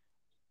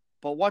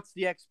 but what's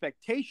the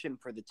expectation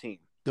for the team?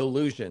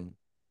 Delusion.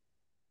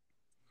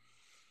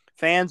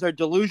 Fans are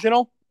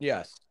delusional?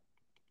 Yes.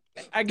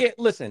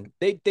 Listen,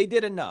 they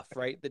did enough,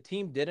 right? The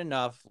team did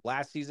enough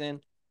last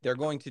season. They're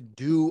going to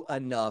do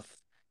enough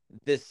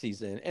this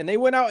season, and they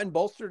went out and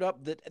bolstered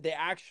up the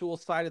actual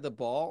side of the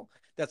ball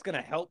that's going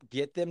to help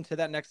get them to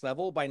that next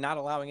level by not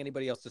allowing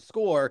anybody else to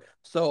score,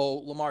 so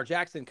Lamar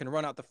Jackson can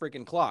run out the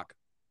freaking clock.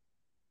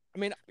 I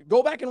mean,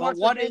 go back and watch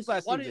the games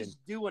last season. What is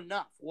do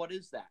enough? What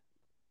is that?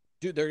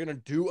 Dude, they're going to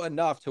do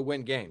enough to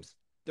win games.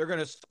 They're going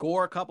to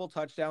score a couple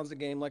touchdowns a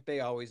game like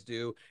they always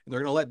do. And they're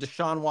going to let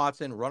Deshaun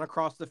Watson run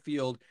across the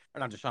field. Or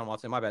not Deshaun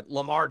Watson, my bad.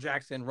 Lamar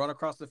Jackson run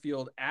across the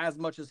field as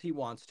much as he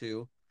wants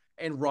to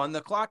and run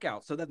the clock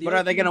out. So that But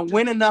are they going to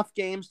win enough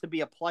games to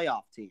be a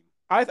playoff team?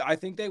 I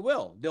think they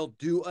will. They'll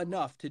do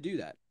enough to do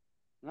that.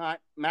 All right.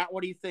 Matt,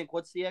 what do you think?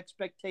 What's the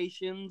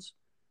expectations?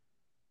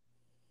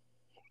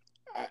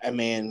 I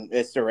mean,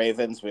 it's the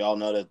Ravens. We all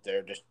know that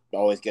they're just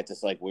always get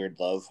this like weird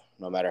love,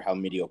 no matter how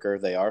mediocre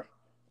they are.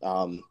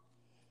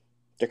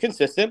 They're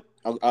consistent.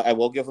 I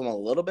will give them a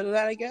little bit of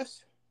that, I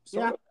guess.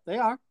 Yeah, they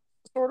are.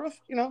 Sort of.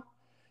 You know,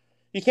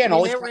 you can't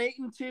always. They were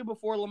 8-2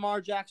 before Lamar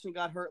Jackson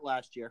got hurt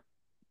last year.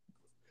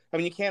 I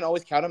mean, you can't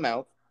always count them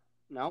out.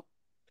 No.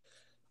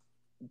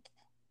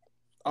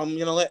 I'm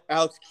gonna let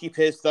Alex keep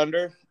his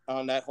thunder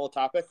on that whole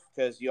topic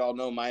because you all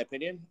know my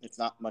opinion. It's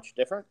not much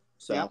different,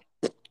 so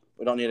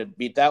we don't need to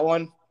beat that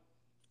one.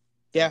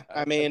 Yeah,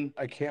 I mean,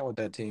 I can't with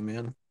that team,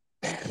 man.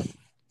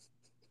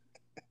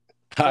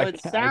 So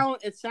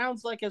it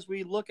sounds like as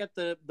we look at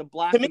the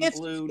black and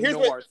blue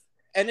North.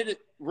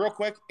 Real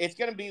quick, it's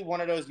going to be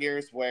one of those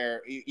years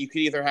where you could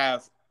either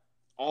have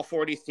all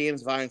 40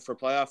 teams vying for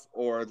playoff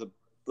or the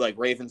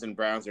Ravens and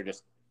Browns are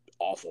just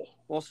awful.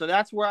 Well, so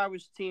that's where I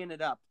was teeing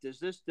it up. Does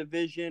this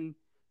division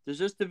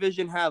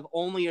have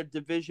only a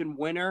division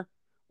winner,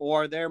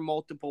 or are there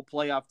multiple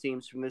playoff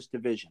teams from this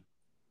division?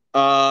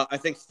 I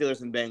think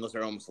Steelers and Bengals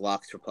are almost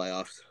locks for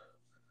playoffs.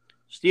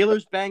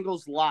 Steelers,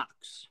 Bengals,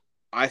 locks.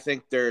 I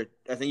think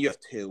you have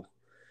two.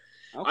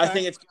 Okay. I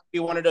think it's going to be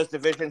one of those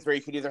divisions where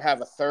you could either have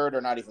a third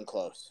or not even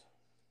close.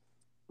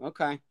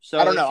 Okay. So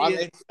I don't know.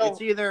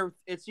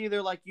 It's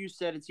either like you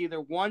said, it's either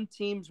one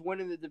team's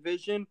winning the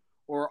division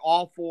or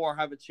all four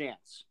have a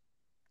chance.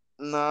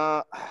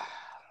 No,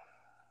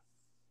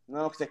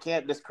 because I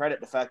can't discredit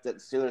the fact that the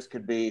Steelers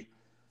could be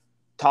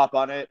top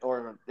on it,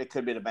 or it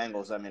could be the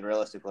Bengals. I mean,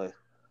 realistically.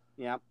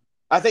 Yeah.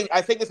 I think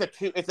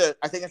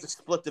it's a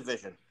split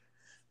division.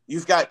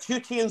 You've got two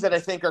teams that I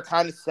think are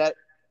kind of set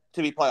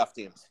to be playoff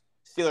teams.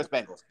 Steelers,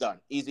 Bengals, done.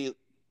 Easy,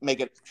 make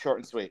it short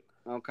and sweet.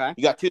 Okay.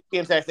 You got two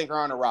teams that I think are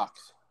on the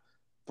rocks.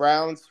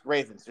 Browns,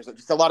 Ravens. There's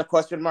just a lot of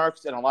question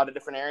marks in a lot of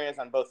different areas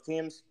on both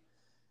teams.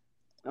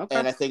 Okay.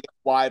 And I think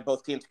why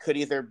both teams could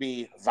either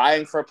be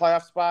vying for a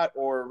playoff spot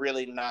or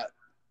really not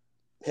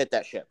hit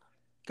that ship.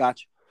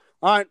 Gotcha.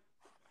 All right.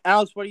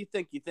 Alex, what do you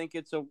think? You think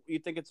it's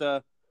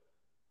a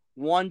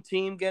one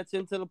team gets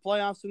into the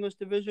playoffs in this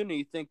division, or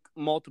you think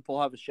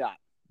multiple have a shot?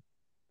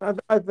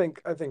 I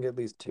think at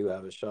least two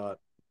have a shot.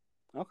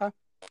 Okay.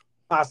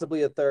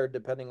 Possibly a third,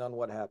 depending on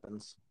what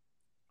happens.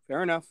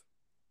 Fair enough.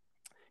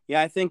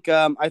 Yeah, I think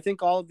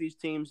all of these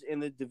teams in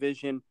the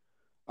division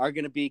are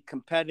going to be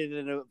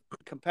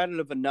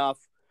competitive enough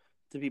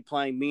to be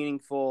playing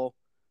meaningful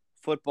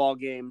football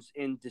games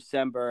in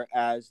December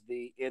as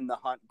the In the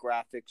Hunt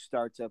graphic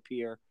starts up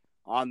here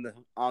on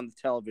the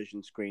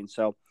television screen.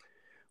 So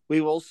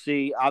we will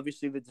see.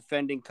 Obviously, the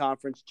defending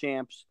conference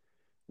champs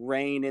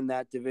reign in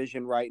that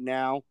division right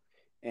now,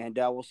 and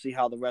we'll see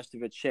how the rest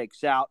of it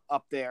shakes out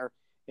up there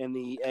in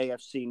the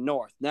AFC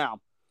North.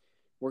 Now,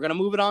 we're going to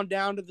move it on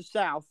down to the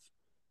South,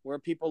 where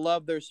people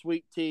love their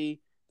sweet tea,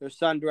 their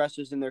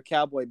sundresses, and their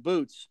cowboy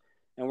boots,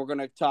 and we're going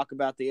to talk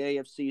about the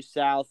AFC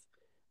South.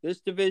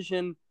 This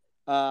division,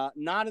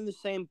 not in the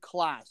same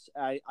class,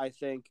 I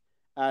think,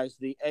 as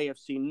the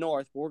AFC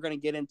North, but we're going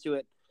to get into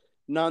it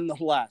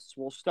nonetheless.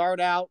 We'll start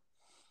out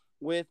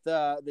with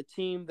the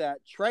team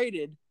that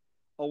traded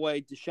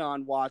away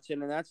Deshaun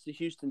Watson, and that's the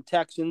Houston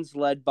Texans,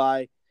 led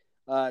by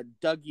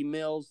Dougie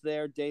Mills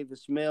there,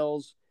 Davis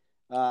Mills.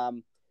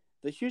 The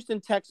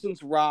Houston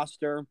Texans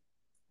roster,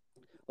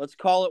 let's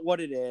call it what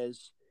it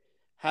is,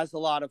 has a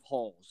lot of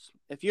holes.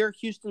 If you're a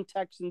Houston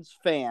Texans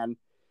fan,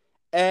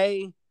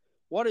 A,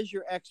 what is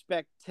your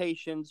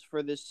expectations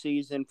for this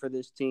season for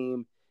this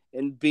team?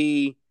 And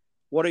B,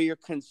 what are your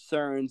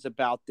concerns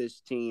about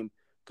this team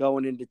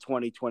going into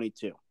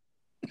 2022?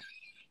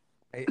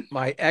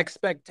 My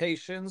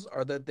expectations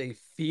are that they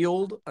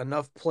field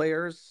enough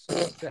players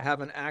to have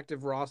an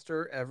active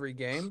roster every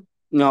game.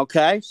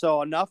 Okay,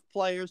 so enough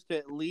players to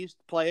at least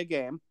play a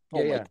game.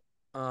 Yeah.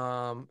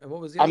 And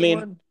what was the other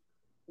one?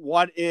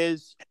 What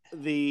is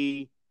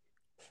the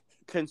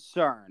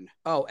concern?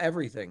 Oh,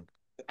 everything.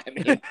 I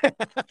mean,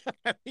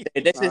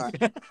 this is.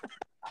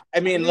 I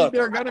mean, look,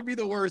 they're gonna be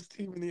the worst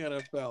team in the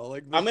NFL.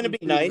 Like, I'm gonna be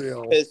nice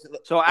because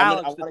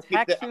Alex, the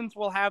Texans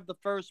will have the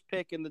first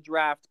pick in the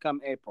draft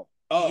come April.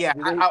 Oh yeah,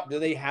 do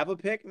they have a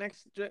pick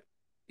next?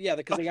 Yeah,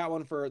 because they got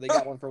one for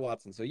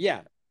Watson. So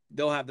yeah,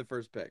 they'll have the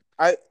first pick.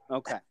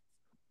 Okay.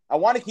 I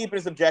want to keep it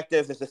as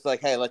objective. It's just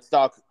like, hey, let's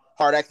talk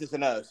hard X's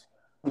and O's.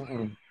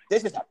 Mm-mm.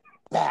 This is a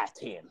bad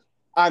team.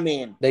 I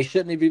mean, They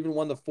shouldn't have even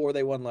won the 4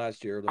 they won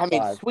last year. The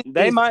 5. sweet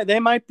They Jesus,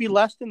 might be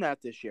less than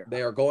that this year.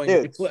 They are going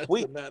to be dude, less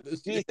sweet than that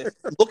this year. Jesus.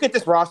 Look at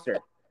this roster.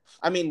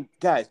 I mean,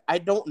 guys, I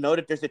don't know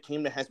that there's a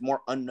team that has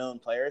more unknown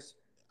players.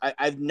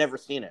 I've never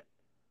seen it.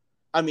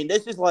 I mean,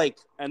 this is like,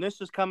 And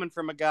this is coming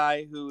from a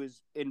guy who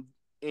is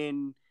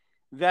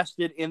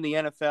invested in the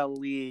NFL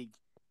league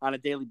on a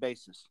daily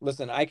basis.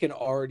 Listen, I can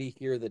already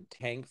hear the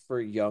tank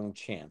for young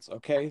chance.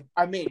 Okay,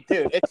 I mean,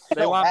 dude, it's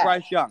They so want bad.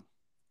 Bryce Young.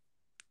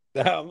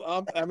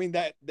 I mean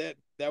that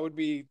would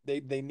be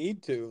they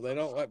need to. They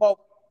don't. Well,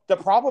 the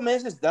problem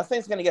is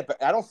nothing's going to get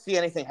better. I don't see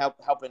anything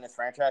helping this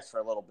franchise for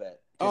a little bit.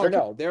 Oh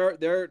no,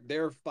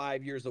 they're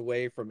 5 years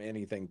away from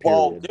anything. Period.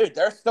 Well, dude,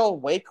 there's still a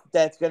wake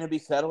that's going to be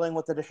settling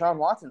with the Deshaun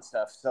Watson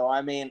stuff. So,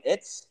 I mean,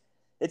 it's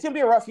going to be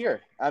a rough year.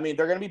 I mean,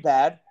 they're going to be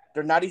bad.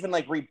 They're not even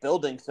like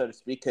rebuilding, so to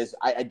speak, because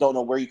I don't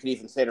know where you could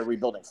even say they're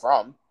rebuilding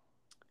from.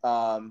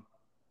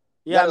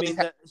 Yeah, I mean,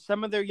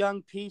 some of their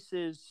young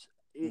pieces,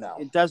 No.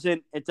 it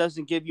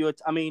doesn't give you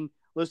I mean,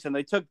 listen,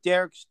 they took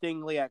Derek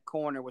Stingley at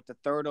corner with the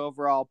 3rd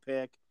overall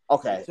pick.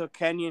 Okay.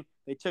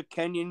 They took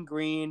Kenyon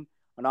Green,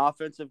 an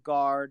offensive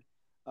guard,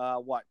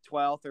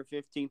 12th or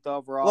 15th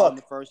overall in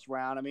the first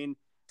round. I mean,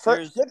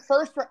 good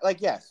first,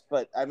 like, yes,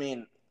 but I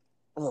mean,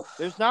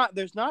 there's not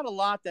a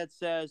lot that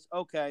says,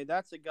 okay,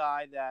 that's a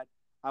guy that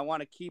I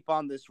want to keep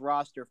on this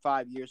roster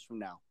 5 years from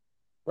now.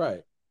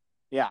 Right.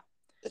 Yeah.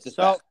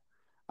 So,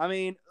 I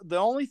mean, the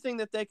only thing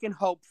that they can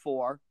hope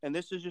for, and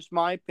this is just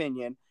my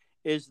opinion,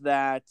 is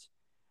that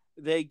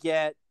they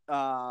get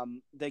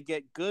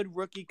good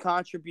rookie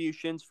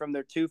contributions from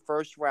their 2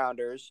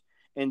 first-rounders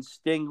in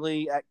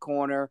Stingley at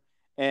corner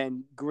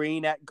and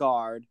Green at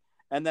guard,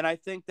 and then I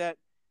think that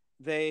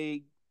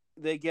they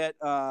get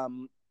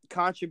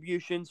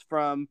contributions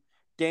from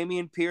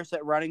Damian Pierce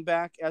at running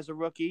back as a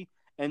rookie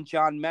and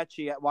John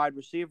Mechie at wide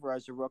receiver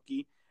as a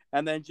rookie,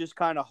 and then just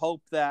kind of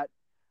hope that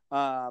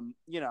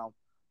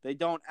they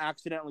don't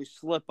accidentally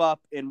slip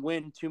up and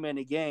win too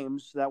many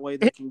games. That way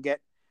they can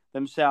get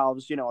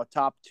themselves, a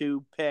top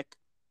 2 pick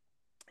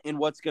in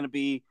what's going to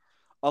be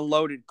a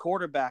loaded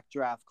quarterback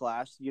draft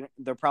class.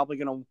 They're probably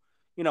going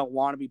to,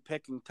 want to be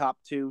picking top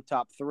 2,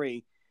 top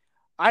 3.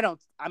 I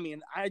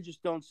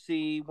just don't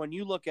see, when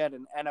you look at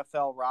an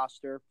NFL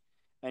roster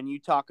and you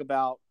talk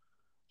about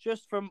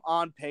just from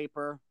on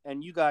paper,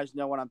 and you guys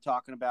know what I'm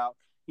talking about,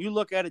 you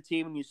look at a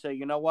team and you say,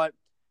 you know what?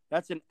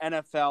 That's an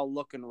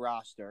NFL-looking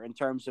roster in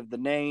terms of the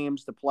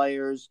names, the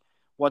players,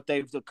 what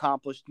they've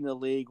accomplished in the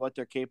league, what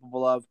they're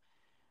capable of.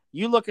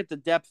 You look at the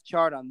depth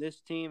chart on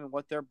this team and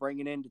what they're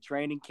bringing into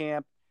training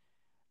camp,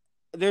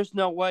 there's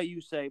no way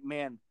you say,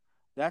 man,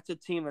 that's a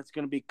team that's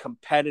going to be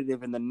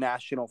competitive in the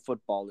National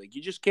Football League.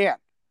 You just can't.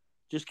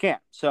 Just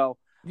can't. So,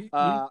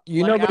 like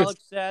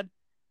Alex said,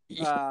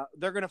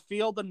 they're going to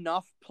field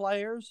enough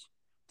players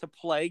to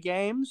play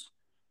games.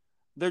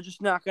 They're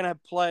just not going to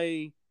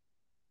play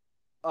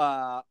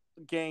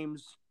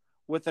games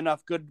with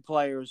enough good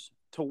players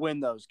to win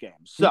those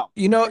games. So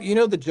you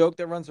know the joke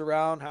that runs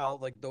around, how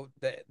like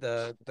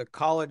the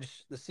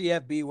college, the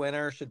CFB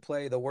winner should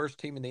play the worst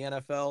team in the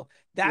NFL.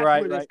 That's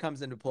where this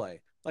comes into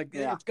play. Like,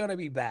 it's going to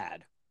be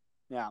bad.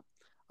 Yeah,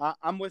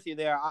 I'm with you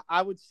there.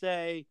 I would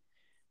say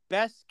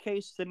best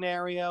case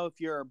scenario,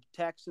 if you're a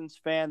Texans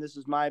fan, this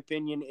is my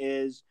opinion,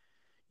 is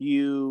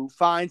you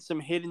find some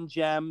hidden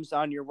gems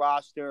on your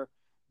roster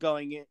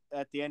going in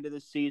at the end of the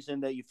season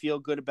that you feel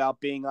good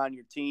about being on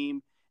your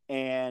team,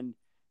 and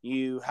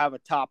you have a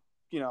top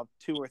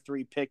 2 or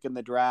 3 pick in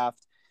the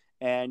draft,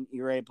 and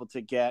you're able to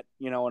get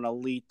an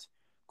elite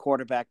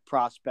quarterback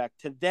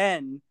prospect to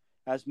then,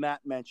 as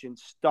Matt mentioned,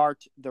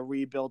 start the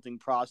rebuilding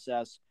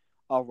process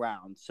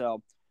around.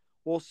 So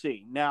we'll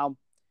see. Now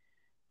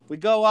we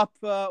go up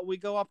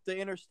the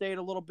interstate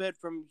a little bit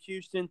from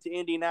Houston to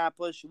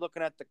Indianapolis. You're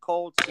looking at the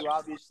Colts, who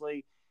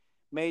obviously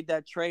made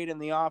that trade in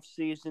the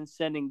offseason,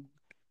 sending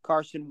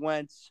Carson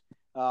Wentz,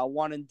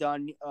 one and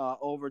done,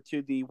 over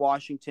to the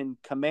Washington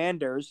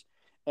Commanders.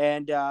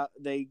 And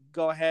they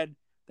go ahead,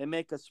 they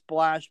make a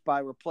splash by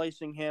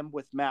replacing him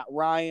with Matt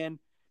Ryan,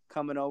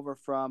 coming over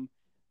from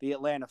the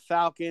Atlanta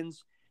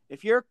Falcons.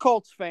 If you're a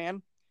Colts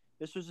fan,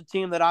 this was a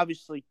team that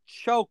obviously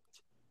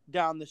choked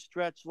down the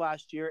stretch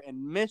last year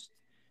and missed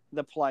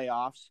the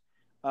playoffs.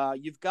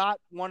 You've got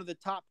one of the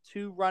top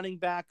 2 running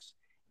backs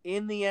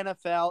in the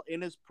NFL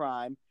in his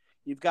prime.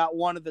 You've got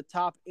one of the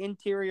top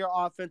interior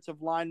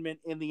offensive linemen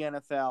in the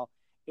NFL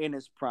in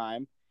his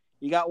prime.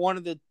 You got one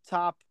of the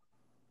top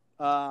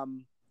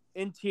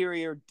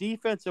interior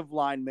defensive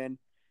linemen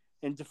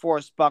in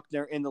DeForest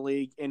Buckner in the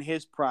league in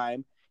his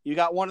prime. You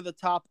got one of the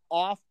top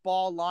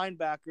off-ball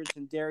linebackers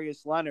in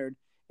Darius Leonard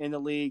in the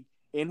league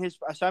in his.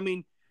 So, I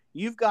mean,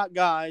 you've got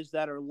guys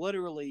that are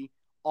literally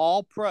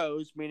all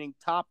pros, meaning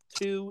top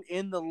 2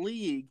 in the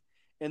league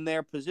in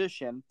their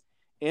position,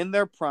 in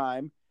their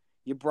prime.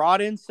 You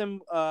brought in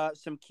some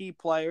key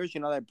players.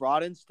 They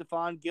brought in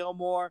Stephon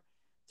Gilmore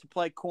to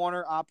play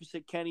corner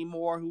opposite Kenny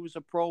Moore, who was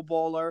a Pro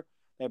Bowler.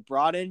 They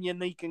brought in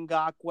Yannick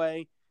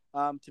Ngakoue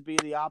to be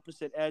the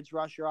opposite edge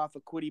rusher off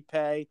of Kwity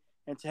Paye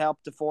and to help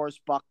DeForest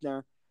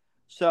Buckner.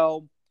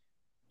 So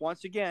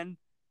once again,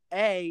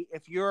 A,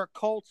 if you're a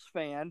Colts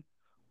fan,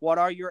 what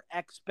are your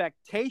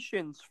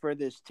expectations for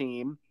this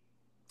team,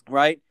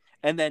 right?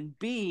 And then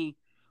B,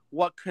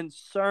 what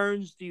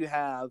concerns do you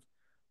have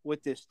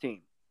with this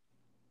team?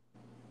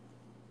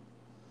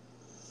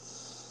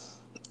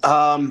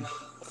 I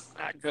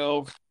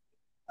go.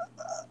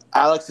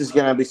 Alex is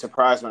going to be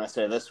surprised when I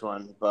say this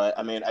one, but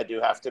I mean, I do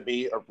have to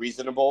be a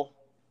reasonable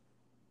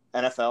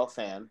NFL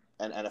fan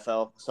and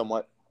NFL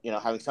somewhat,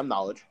 having some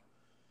knowledge.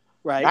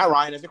 Right. Matt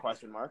Ryan is a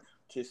question mark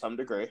to some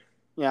degree.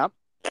 Yeah.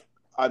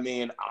 I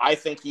mean, I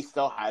think he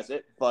still has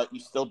it, but you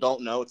still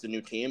don't know. It's a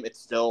new team. It's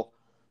still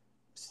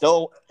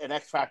an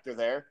X factor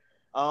there.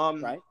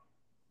 Right.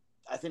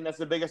 I think that's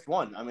the biggest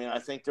one. I mean, I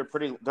think they're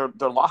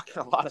locking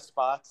a lot of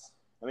spots.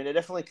 I mean, they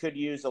definitely could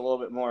use a little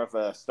bit more of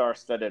a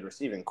star-studded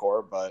receiving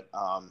core, but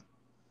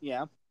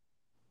yeah,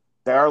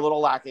 they're a little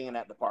lacking in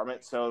that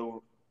department.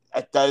 So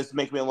it does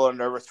make me a little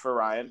nervous for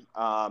Ryan.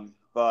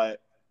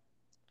 But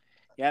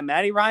yeah,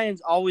 Matty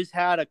Ryan's always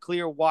had a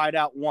clear wide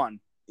out one.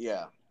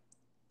 Yeah.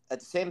 At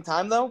the same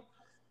time, though,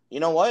 you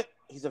know what?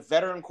 He's a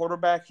veteran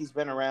quarterback. He's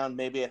been around.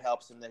 Maybe it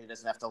helps him that he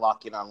doesn't have to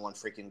lock in on one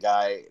freaking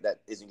guy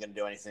that isn't going to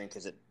do anything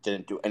because it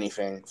didn't do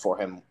anything for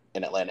him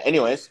in Atlanta.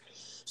 Anyways,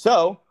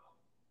 so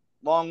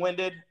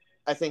long-winded.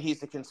 I think he's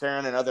the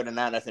concern, and other than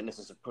that, I think this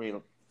is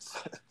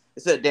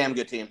it's a damn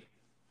good team.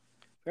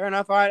 Fair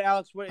enough. All right,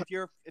 Alex.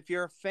 If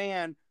you're a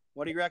fan,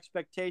 what are your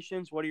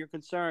expectations? What are your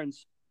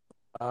concerns?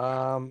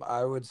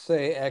 I would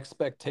say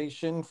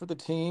expectation for the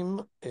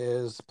team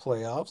is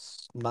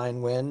playoffs,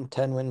 9-win,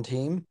 10-win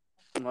team.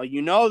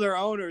 Well, their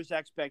owner's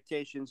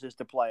expectations is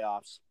the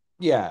playoffs.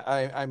 Yeah,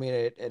 I mean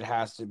it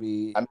has to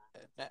be.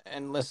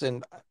 And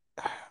listen,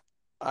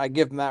 I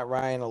give Matt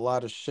Ryan a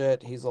lot of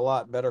shit. He's a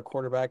lot better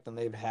quarterback than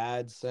they've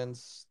had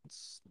since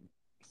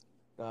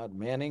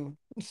Manning.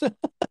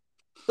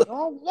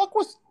 Luck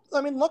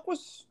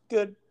was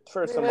good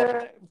for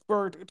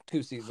for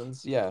 2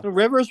 seasons. Yeah,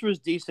 Rivers was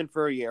decent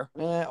for a year.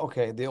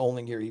 Okay, the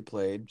only year he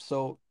played.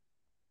 So,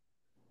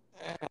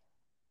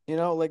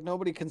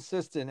 nobody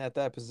consistent at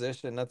that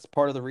position. That's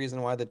part of the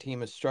reason why the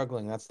team is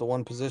struggling. That's the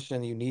one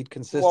position you need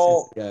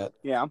consistency at.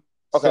 Yeah.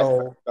 Okay.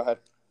 So, go ahead.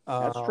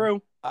 That's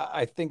true.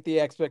 I think the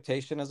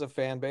expectation as a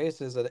fan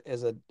base is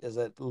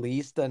at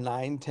least a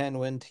 9-10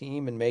 win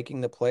team and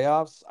making the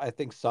playoffs. I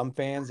think some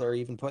fans are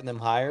even putting them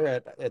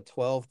higher at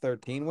 12,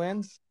 13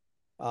 wins,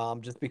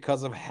 just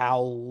because of how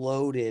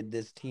loaded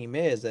this team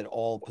is at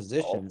all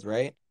positions,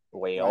 right?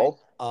 Well,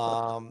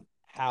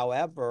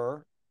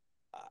 however,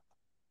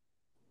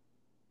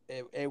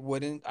 it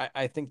wouldn't.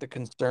 I think the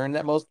concern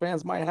that most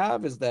fans might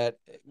have is that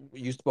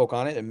you spoke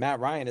on it, and Matt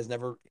Ryan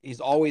he's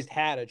always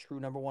had a true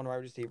number one wide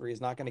receiver.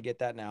 He's not going to get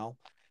that now.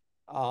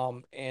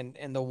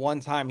 And the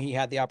one time he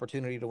had the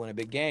opportunity to win a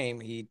big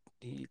game, he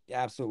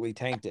absolutely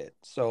tanked it.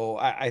 So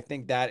I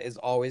think that is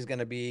always going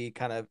to be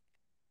kind of,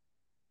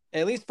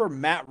 at least for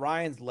Matt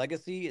Ryan's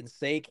legacy and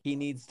sake, he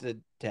needs to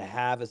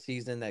have a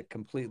season that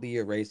completely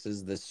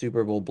erases the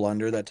Super Bowl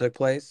blunder that took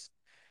place.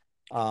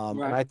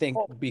 And I think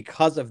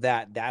because of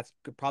that, that's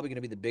probably going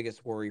to be the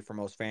biggest worry for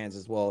most fans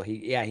as well.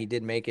 He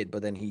did make it,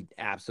 but then he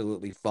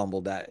absolutely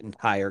fumbled that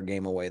entire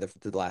game away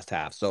the last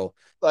half. So,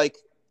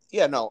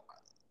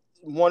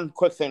 one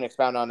quick thing to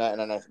expound on that,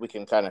 and then we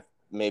can kind of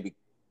maybe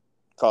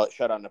call it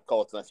shut on the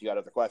Colts unless you got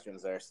other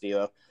questions there,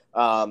 Steve.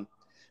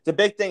 The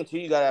big thing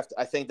too,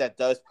 I think that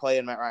does play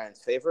in Matt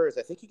Ryan's favor is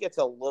I think he gets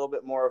a little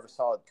bit more of a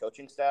solid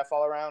coaching staff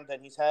all around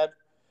than he's had.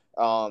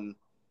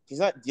 He's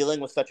not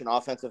dealing with such an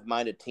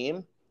offensive-minded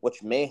team,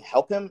 which may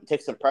help him,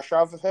 take some pressure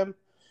off of him.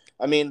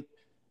 I mean,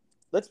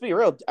 let's be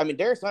real. I mean,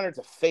 Darius Leonard's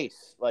a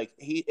face.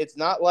 It's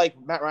not like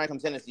Matt Ryan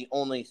comes in as the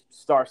only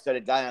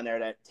star-studded guy on there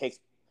that takes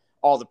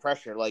all the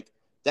pressure.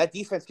 That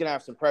defense can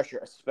have some pressure,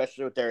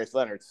 especially with Darius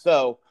Leonard.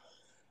 So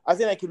I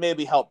think that can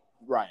maybe help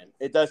Ryan.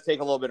 It does take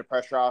a little bit of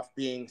pressure off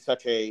being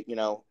such a,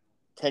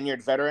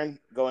 tenured veteran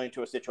going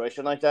into a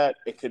situation like that.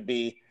 It could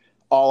be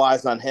all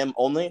eyes on him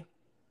only.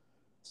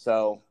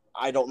 So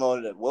I don't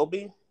know that it will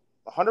be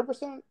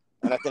 100%.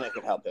 And I think it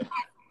could help him.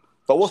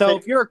 But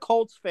if you're a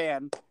Colts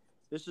fan,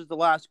 this is the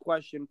last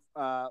question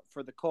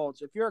for the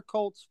Colts. If you're a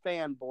Colts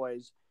fan,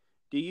 boys,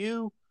 do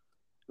you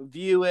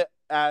view it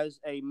as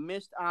a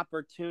missed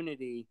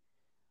opportunity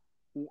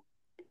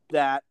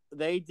that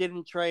they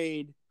didn't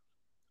trade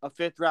a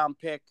 5th-round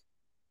pick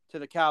to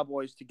the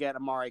Cowboys to get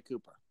Amari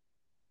Cooper?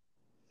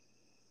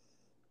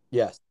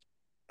 Yes.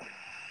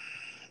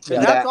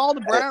 That's all the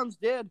Browns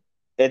did.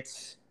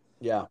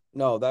 Yeah,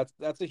 no, that's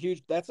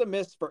a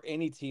miss for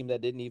any team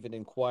that didn't even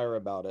inquire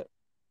about it.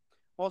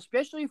 Well,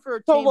 especially for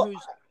a team who's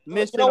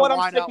missing a wide out.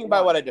 I'm sticking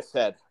by what I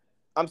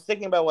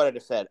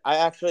just said. I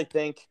actually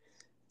think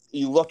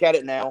you look at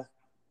it now,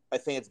 I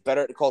think it's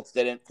better the Colts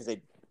didn't because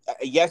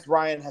yes,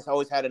 Ryan has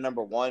always had a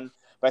number one,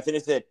 but I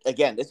think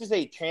this is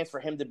a chance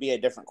for him to be a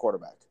different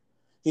quarterback.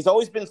 He's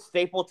always been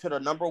staple to the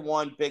number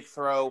one big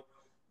throw,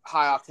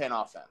 high octane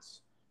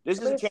offense. This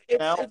is a chance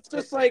now. It's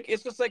just like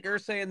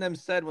Irsay and them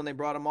said when they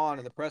brought him on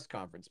in the press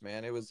conference,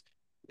 man.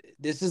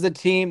 This is a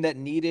team that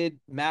needed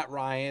Matt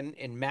Ryan,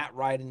 and Matt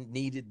Ryan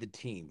needed the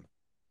team.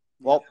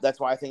 Well, that's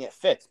why I think it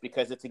fits,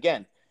 because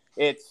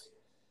it's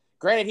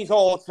granted he's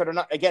old, so they're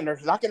not going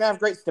to have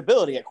great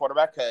stability at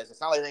quarterback, because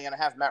it's not like they're going to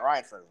have Matt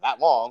Ryan for that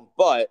long,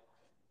 but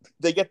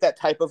they get that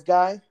type of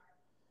guy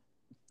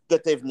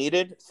that they've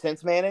needed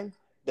since Manning.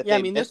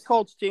 This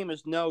Colts team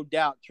is no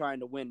doubt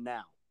trying to win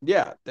now.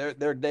 Yeah,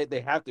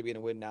 they have to be in a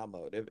win now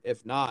mode.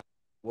 If not,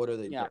 what are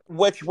they doing?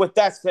 Which, with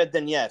that said,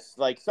 then yes.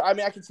 I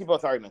can see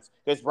both arguments.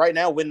 Because right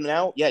now, win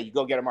now, yeah, you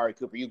go get Amari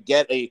Cooper. You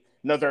get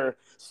another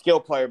skill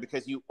player,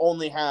 because you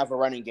only have a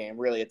running game,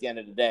 really, at the end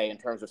of the day, in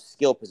terms of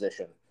skill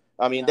position.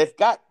 They've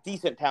got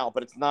decent talent,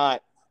 but it's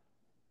not,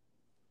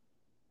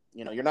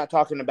 you're not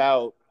talking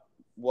about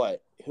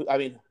what? Do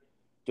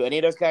any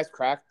of those guys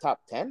crack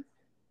top 10?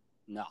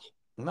 No.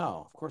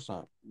 No, of course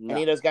not. No.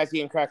 Any of those guys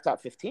even crack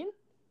top 15?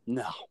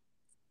 No.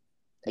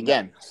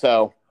 Again,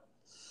 so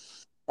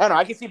I don't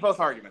know. I can see both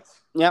arguments.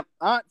 Yep.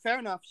 All right, fair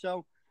enough.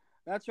 So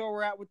that's where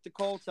we're at with the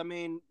Colts.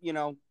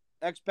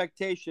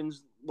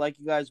 Expectations, like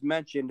you guys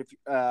mentioned,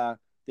 they're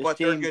a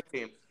good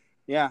team.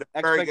 Yeah,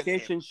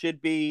 expectations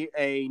should be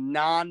a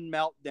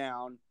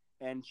non-meltdown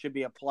and should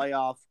be a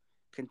playoff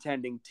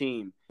contending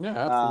team. Yeah,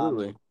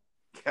 absolutely.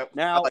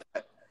 Now,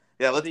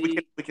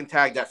 we can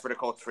tag that for the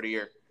Colts for the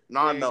year.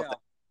 Non-meltdown.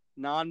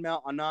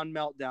 A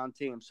non-meltdown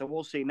team. So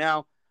we'll see.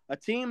 Now, a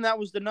team that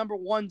was the number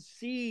 1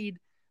 seed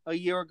a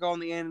year ago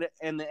in the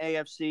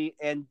AFC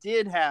and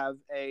did have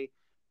a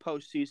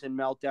postseason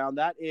meltdown.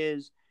 That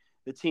is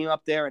the team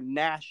up there in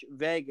Nash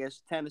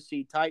Vegas,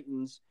 Tennessee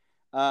Titans.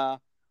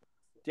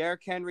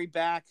 Derrick Henry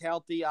back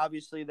healthy.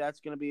 Obviously, that's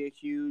going to be a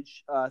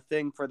huge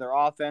thing for their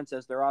offense,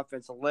 as their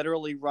offense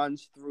literally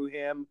runs through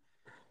him.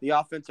 The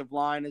offensive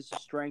line is a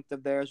strength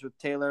of theirs, with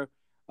Taylor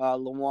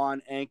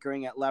Lewan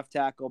anchoring at left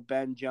tackle,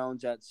 Ben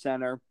Jones at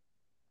center.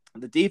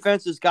 The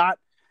defense has got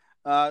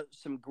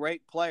some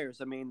great players.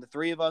 The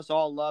three of us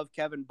all love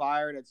Kevin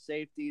Byard at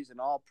safeties, an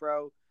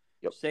all-pro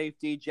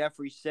safety.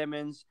 Jeffrey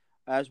Simmons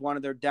as one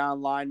of their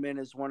down linemen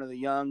is one of the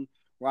young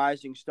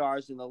rising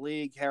stars in the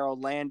league.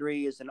 Harold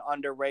Landry is an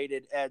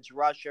underrated edge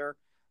rusher.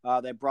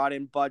 They brought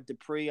in Bud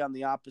Dupree on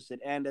the opposite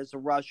end as a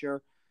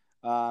rusher.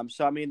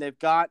 They've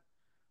got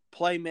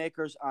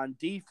playmakers on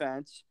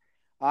defense.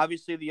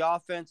 Obviously, the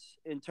offense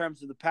in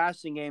terms of the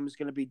passing game is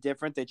going to be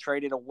different. They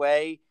traded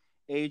away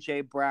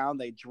A.J. Brown.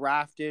 They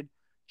drafted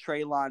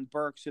Treylon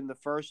Burks in the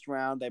first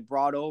round. They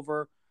brought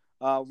over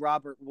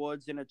Robert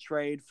Woods in a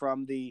trade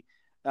from the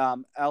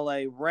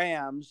L.A.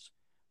 Rams.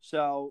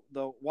 So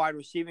the wide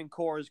receiving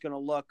core is going to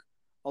look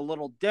a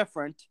little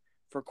different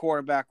for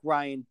quarterback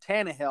Ryan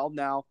Tannehill.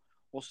 Now,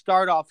 we'll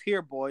start off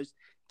here, boys.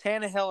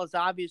 Tannehill is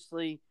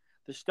obviously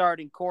the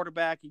starting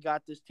quarterback. He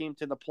got this team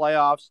to the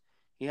playoffs.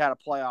 He had a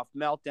playoff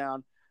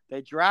meltdown.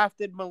 They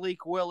drafted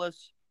Malik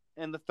Willis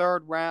in the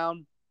 3rd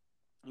round,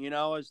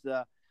 as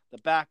the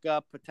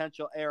backup,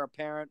 potential heir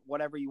apparent,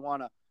 whatever you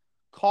want to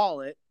call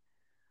it.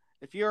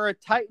 If you're a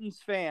Titans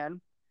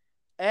fan,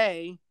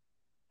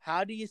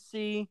 how do you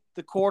see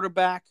the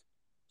quarterback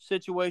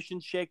situation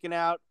shaking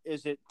out?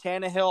 Is it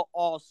Tannehill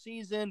all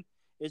season?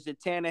 Is it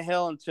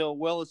Tannehill until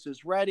Willis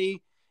is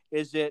ready?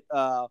 Is it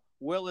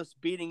Willis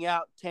beating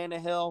out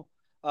Tannehill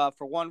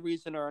for one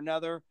reason or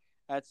another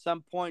at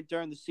some point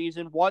during the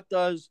season? What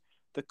does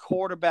the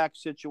quarterback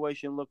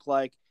situation look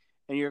like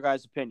in your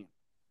guys' opinion?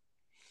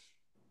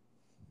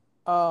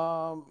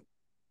 I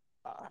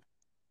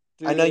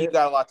know you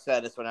got a lot to say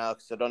on this one,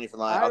 Alex, so don't even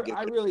lie.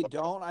 I really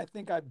don't. I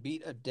think I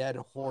beat a dead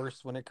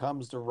horse when it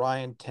comes to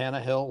Ryan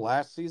Tannehill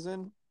last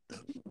season.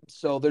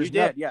 So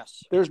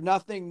yes. There's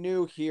nothing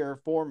new here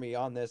for me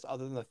on this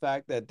other than the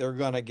fact that they're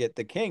going to get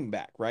the king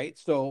back, right?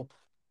 So,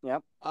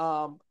 yep.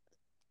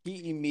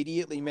 He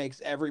immediately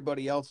makes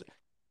everybody else.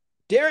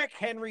 Derrick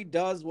Henry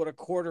does what a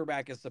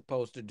quarterback is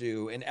supposed to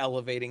do in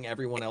elevating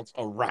everyone else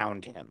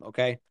around him,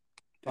 okay?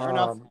 Fair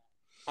enough.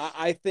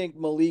 I think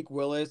Malik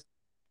Willis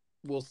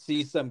will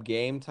see some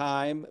game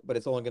time, but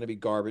it's only going to be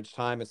garbage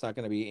time. It's not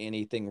going to be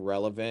anything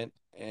relevant,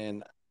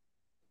 and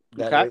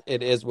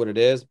it is what it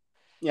is.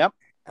 Yep.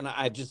 And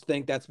I just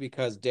think that's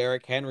because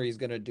Derrick Henry is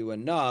going to do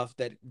enough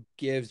that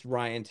gives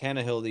Ryan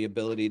Tannehill the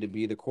ability to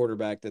be the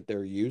quarterback that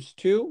they're used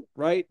to,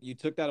 right? You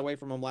took that away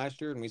from him last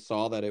year, and we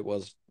saw that it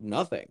was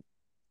nothing.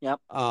 Yep.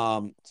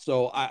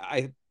 So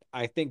I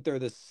think they're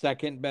the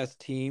second best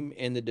team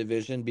in the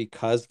division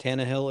because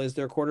Tannehill is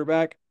their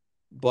quarterback,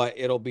 but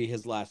it'll be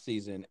his last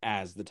season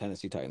as the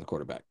Tennessee Titans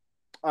quarterback.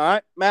 All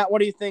right, Matt, what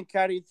do you think?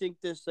 How do you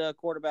think this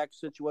quarterback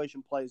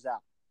situation plays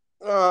out?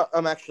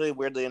 I'm actually,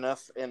 weirdly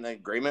enough, in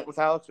agreement with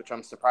Alex, which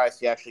I'm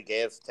surprised he actually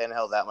gave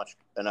Tannehill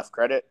enough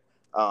credit.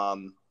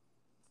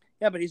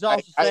 Yeah, but he's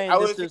also saying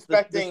this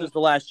is the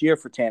last year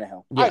for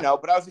Tannehill. Yeah. I know,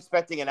 but I was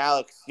expecting an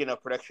Alex,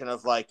 prediction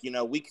of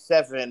week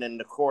 7 in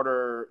the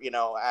quarter,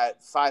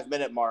 at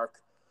 5-minute mark,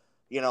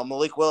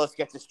 Malik Willis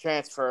gets his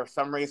chance for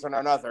some reason or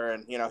another,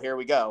 and here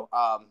we go.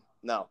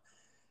 No,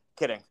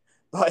 kidding.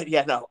 But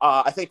yeah, no.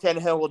 I think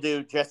Tannehill will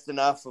do just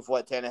enough of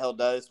what Tannehill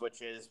does,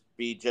 which is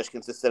be just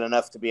consistent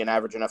enough to be an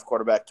average enough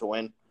quarterback to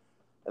win,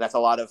 and that's a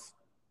lot of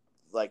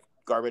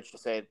garbage to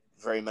say.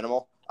 Very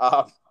minimal.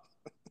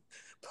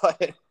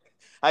 But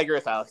I agree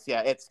with Alex.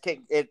 Yeah,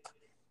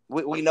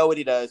 We know what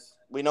he does.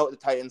 We know what the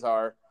Titans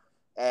are,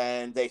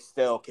 and they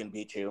still can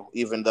beat you,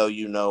 even though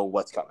you know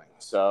what's coming.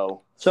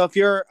 So if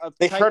you're a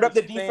they showed up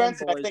the Titans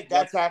defense, and I fanboys, think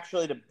that's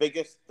actually the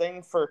biggest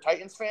thing for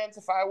Titans fans,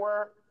 if I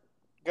were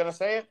going to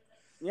say it.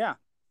 yeah.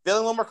 Feeling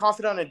a little more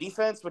confident on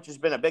defense, which has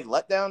been a big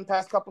letdown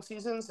past couple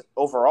seasons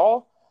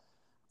overall,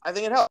 I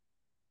think it helps.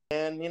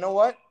 And you know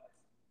what?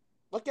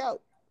 Look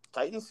out.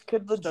 Titans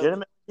could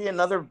legitimately be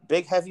another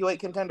big heavyweight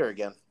contender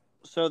again.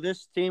 So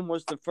this team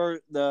was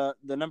the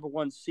number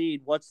one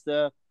seed. What's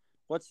the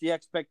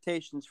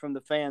expectations from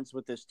the fans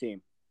with this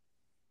team?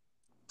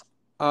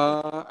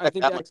 I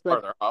think that much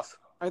farther off.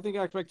 I think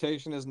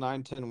expectation is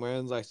 9-10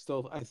 wins. I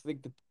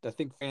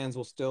think fans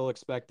will still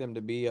expect them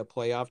to be a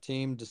playoff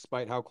team,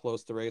 despite how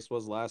close the race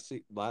was last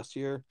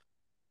year.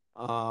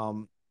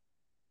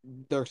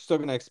 They're still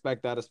going to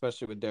expect that,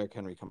 especially with Derrick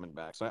Henry coming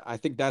back. So I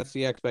think that's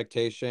the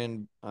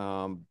expectation.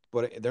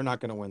 But they're not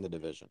going to win the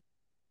division.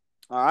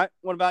 All right.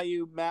 What about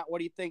you, Matt? What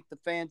do you think the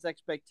fans'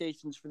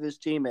 expectations for this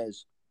team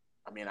is?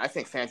 I mean, I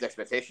think fans'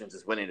 expectations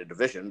is winning the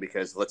division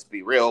because let's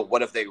be real,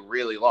 what if they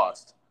really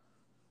lost?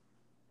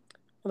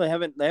 Well, they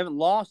haven't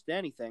lost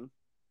anything.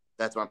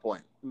 That's my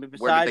point. I mean,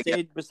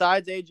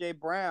 besides AJ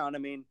Brown, I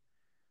mean,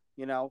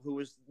 you know, who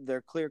was their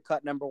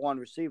clear-cut number one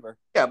receiver.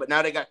 Yeah, but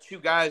now they got two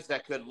guys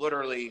that could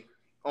literally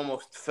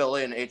almost fill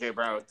in AJ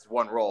Brown's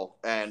one role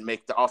and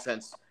make the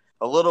offense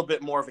a little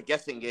bit more of a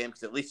guessing game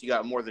because at least you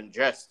got more than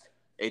just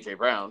AJ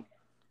Brown.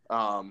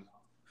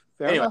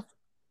 Fair enough.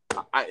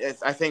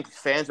 I think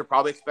fans are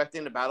probably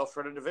expecting to battle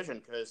for the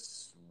division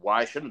because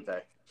why shouldn't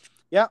they?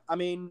 Yeah, I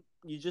mean,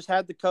 you just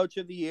had the coach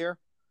of the year,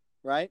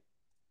 right?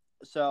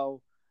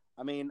 So,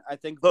 I mean, I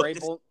think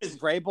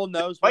Vrabel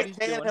knows what he's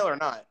doing. Tannehill or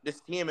not,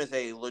 this team is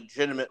a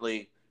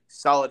legitimately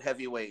solid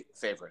heavyweight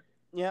favorite.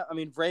 Yeah, I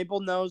mean,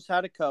 Vrabel knows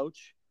how to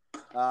coach.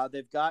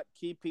 They've got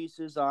key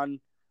pieces on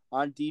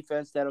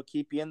defense that'll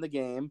keep you in the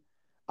game.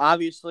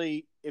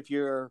 Obviously, if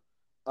you're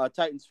a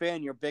Titans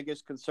fan, your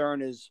biggest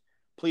concern is,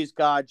 please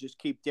God, just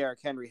keep Derrick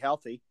Henry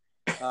healthy.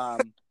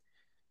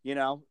 You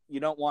know, you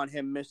don't want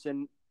him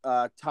missing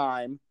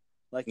time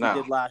like he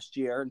did last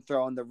year and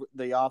throwing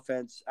the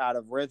offense out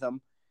of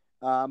rhythm.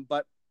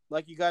 But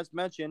like you guys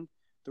mentioned,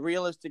 the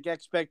realistic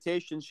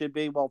expectation should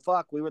be, well,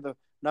 fuck, we were the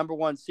number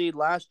one seed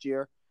last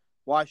year.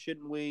 Why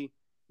shouldn't we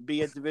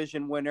be a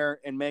division winner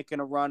and making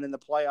a run in the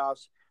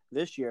playoffs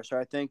this year? So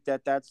I think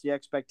that's the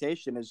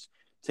expectation, is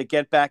to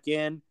get back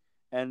in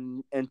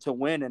and to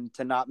win and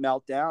to not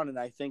melt down. And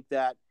I think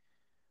that,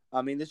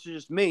 I mean, this is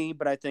just me,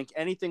 but I think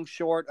anything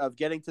short of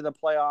getting to the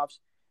playoffs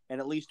and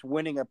at least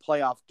winning a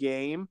playoff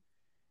game,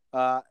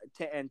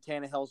 and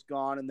Tannehill's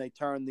gone and they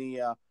turn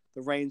the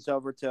reins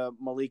over to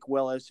Malik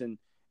Willis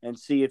and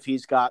see if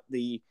he's got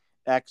the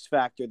X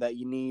factor that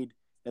you need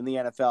in the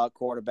NFL at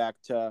quarterback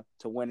to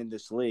win in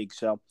this league.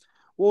 So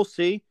we'll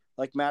see.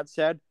 Like Matt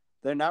said,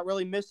 they're not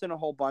really missing a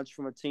whole bunch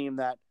from a team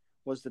that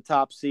was the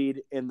top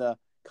seed in the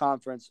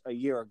conference a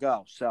year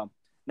ago. So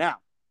now,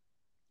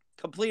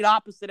 complete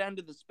opposite end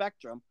of the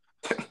spectrum.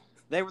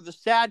 They were the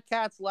Sad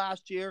Cats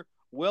last year.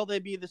 Will they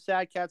be the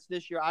Sad Cats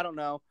this year? I don't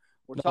know.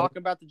 We're talking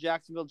about the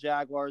Jacksonville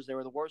Jaguars. They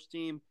were the worst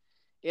team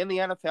in the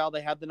NFL.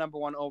 They had the number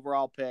one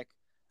overall pick.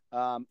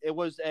 It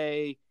was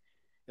if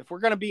we're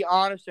going to be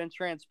honest and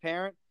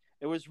transparent,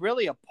 it was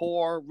really a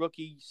poor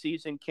rookie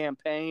season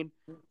campaign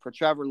for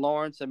Trevor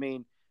Lawrence. I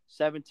mean,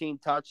 17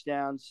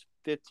 touchdowns,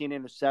 15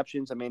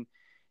 interceptions. I mean,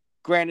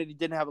 granted, he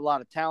didn't have a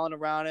lot of talent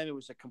around him. It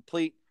was a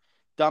complete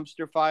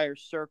dumpster fire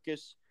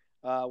circus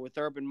with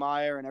Urban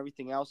Meyer and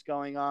everything else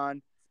going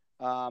on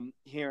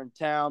here in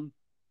town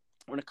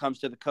when it comes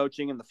to the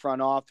coaching and the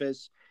front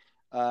office.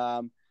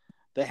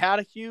 They had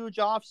a huge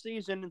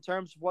offseason in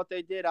terms of what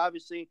they did.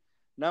 Obviously,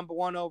 number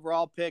one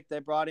overall pick. They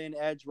brought in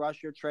edge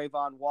rusher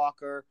Trayvon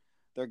Walker.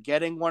 They're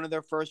getting one of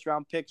their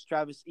first-round picks,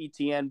 Travis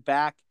Etienne,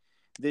 back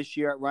this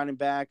year at running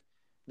back.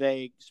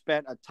 They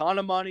spent a ton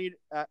of money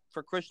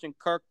for Christian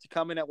Kirk to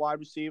come in at wide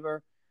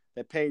receiver.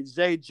 They paid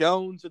Zay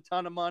Jones a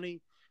ton of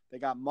money. They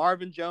got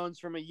Marvin Jones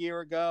from a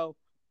year ago.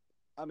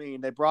 I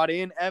mean, they brought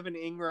in Evan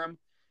Ingram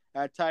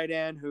at tight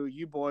end, who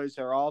you boys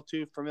are all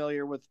too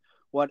familiar with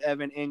what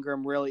Evan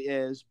Ingram really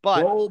is.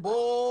 But all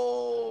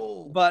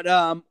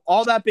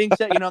that being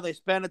said, you know, they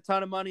spent a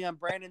ton of money on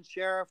Brandon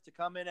Sheriff to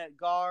come in at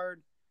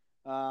guard.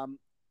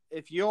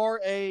 If you're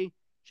a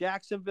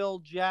Jacksonville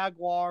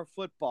Jaguar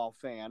football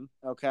fan,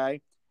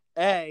 okay,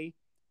 A,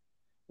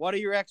 what are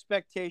your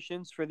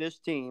expectations for this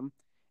team?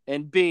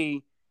 And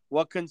B,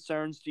 what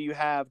concerns do you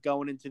have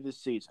going into this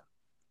season?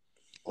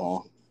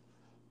 Well,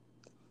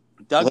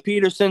 Doug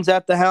Peterson's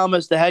at the helm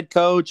as the head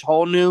coach,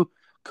 whole new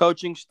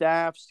coaching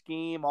staff,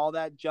 scheme, all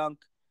that junk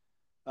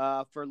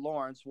for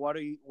Lawrence. What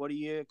are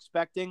you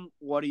expecting?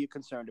 What are you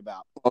concerned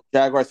about? Well,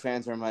 Jaguars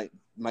fans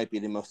might be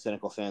the most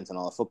cynical fans in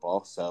all of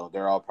football, so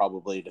they're all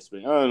probably just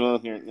being, oh no,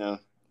 here, no.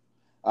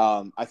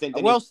 I think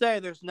I will say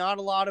there's not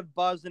a lot of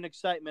buzz and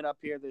excitement up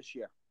here this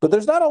year, but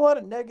there's not a lot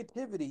of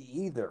negativity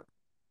either.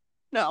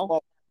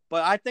 No,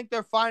 but I think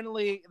they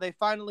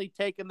finally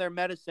taken their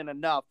medicine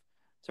enough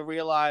to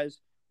realize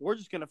we're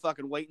just gonna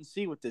fucking wait and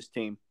see with this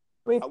team.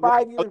 I mean,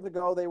 5 years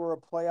ago, they were a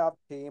playoff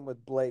team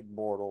with Blake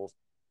Bortles.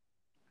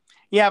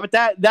 Yeah, but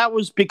that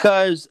was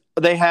because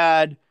they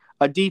had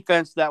a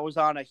defense that was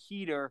on a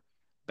heater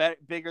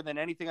bigger than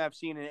anything I've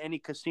seen in any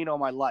casino in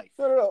my life.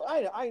 No.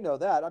 I know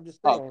that. I'm just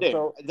saying. Dude,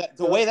 So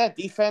the way that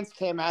defense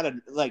came out of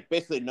like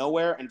basically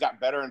nowhere and got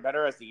better and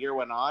better as the year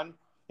went on,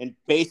 and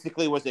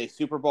basically was a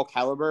Super Bowl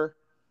caliber,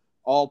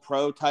 all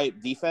pro type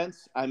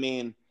defense. I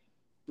mean,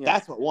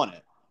 that's what won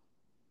it.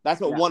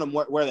 That's what won them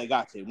where they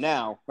got to.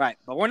 Now, right,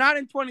 but we're not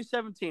in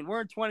 2017.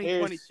 We're in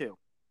 2022.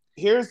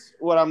 Here's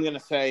what I'm gonna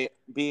say.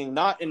 Being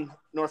not in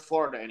North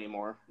Florida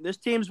anymore, this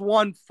team's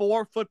won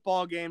 4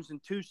 football games in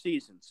 2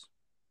 seasons.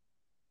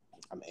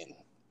 I mean,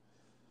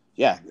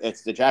 yeah,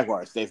 it's the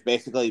Jaguars. They've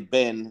basically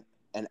been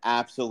an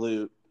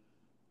absolute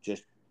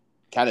just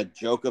kind of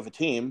joke of a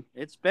team.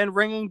 It's been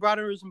Ringling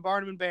Brothers and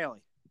Barnum and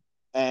Bailey.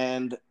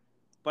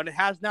 But it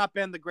has not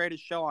been the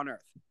greatest show on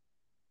earth.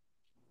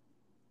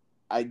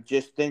 I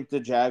just think the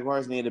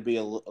Jaguars need to be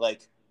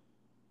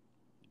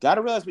got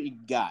to realize what you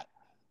got,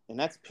 and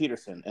that's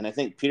Peterson. And I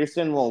think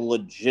Peterson will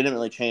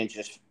legitimately change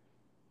this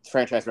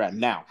franchise around.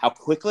 Now, how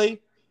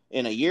quickly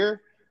in a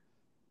year,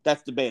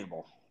 that's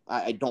debatable.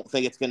 I don't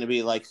think it's going to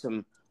be like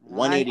some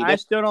 180. I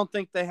still don't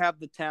think they have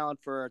the talent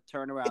for a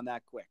turnaround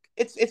that quick.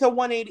 It's a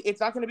 180. It's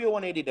not going to be a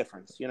 180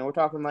 difference. We're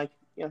talking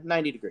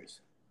 90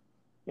 degrees.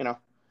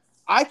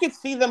 I could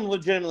see them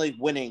legitimately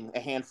winning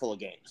a handful of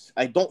games.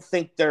 I don't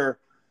think they're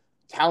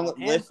talent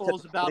list. A handful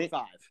is about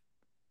 5.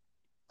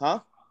 Huh?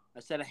 I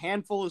said a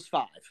handful is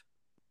 5.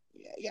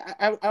 Yeah,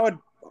 I would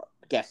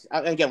guess.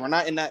 Again, we're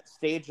not in that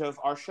stage of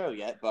our show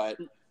yet, but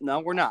no,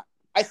 we're not.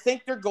 I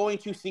think they're going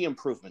to see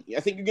improvement.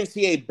 I think you're going to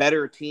see a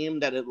better team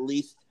that at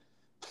least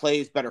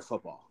plays better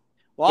football.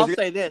 Well, I'll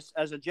say this.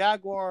 As a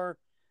Jaguar,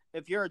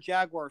 if you're a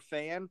Jaguar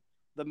fan,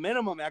 the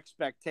minimum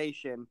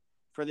expectation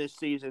for this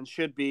season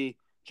should be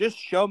just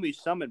show me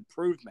some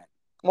improvement.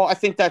 Well, I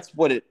think that's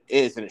what it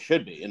is, and it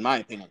should be, in my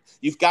opinion.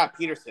 You've got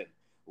Peterson.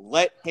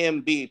 Let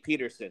him be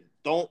Peterson.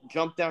 Don't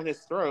jump down his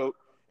throat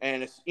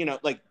and,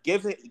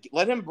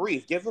 let him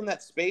breathe. Give him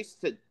that space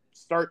to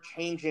start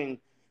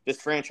changing this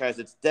franchise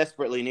that's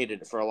desperately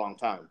needed for a long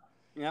time.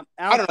 Yeah,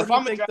 I don't know. If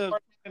I'm a Jaguar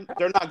fan,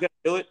 they're not going to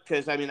do it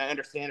because, I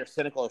understand they're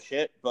cynical as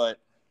shit, but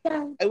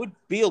I would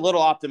be a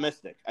little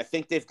optimistic. I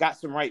think they've got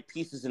some right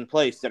pieces in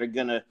place that are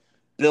going to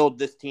build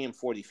this team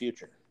for the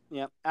future.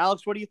 Yeah.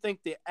 Alex, what do you think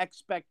the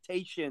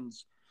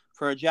expectations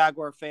for a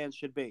Jaguar fan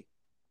should be?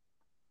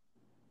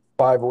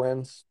 5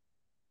 wins.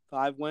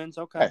 5 wins?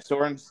 Okay. So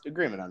we're in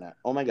agreement on that.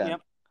 Oh, my God.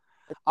 Yep.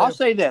 I'll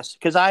say this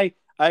because I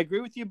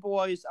agree with you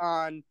boys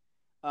on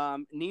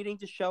needing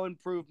to show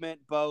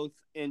improvement both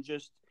in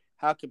just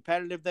how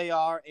competitive they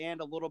are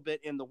and a little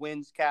bit in the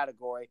wins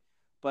category.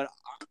 But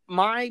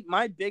my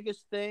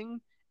biggest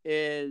thing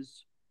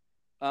is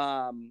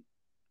I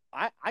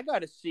got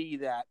to see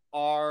that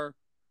our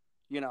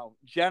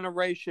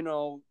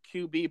generational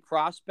QB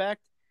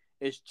prospect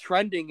is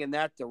trending in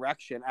that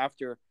direction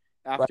after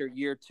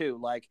year 2.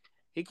 Like,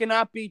 he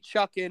cannot be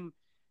chucking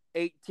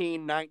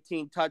 18,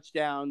 19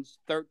 touchdowns,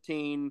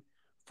 13,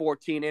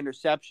 14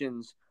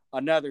 interceptions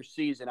another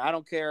season. I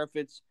don't care if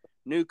it's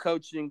new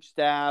coaching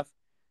staff.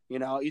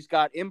 He's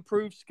got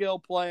improved skill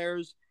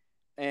players,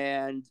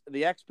 and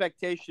the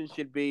expectation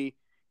should be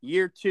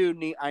year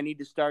 2. I need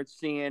to start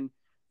seeing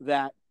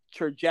that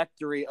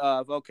trajectory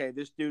of, okay,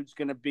 this dude's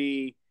going to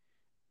be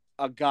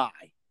a guy.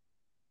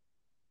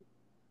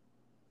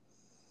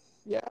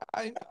 Yeah,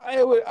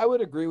 I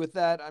would agree with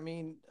that. I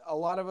mean, a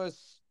lot of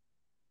us,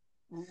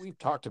 we've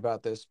talked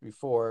about this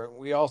before.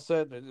 We all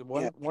said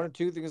one or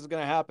two things is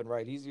going to happen,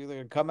 right? He's either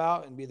going to come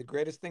out and be the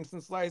greatest thing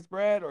since sliced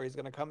bread, or he's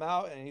going to come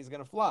out and he's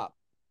going to flop.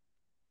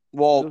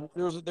 Well,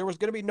 there was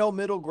going to be no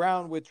middle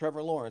ground with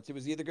Trevor Lawrence. It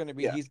was either going to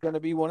be he's going to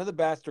be one of the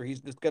best, or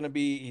he's going to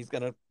be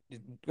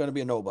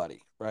a nobody,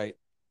 right?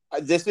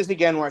 This is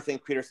again where I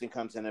think Peterson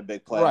comes in a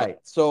big play. Right.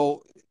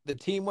 So the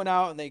team went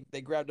out and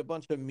they grabbed a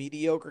bunch of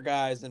mediocre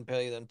guys and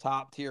paid them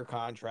top tier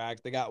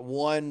contracts. They got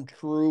one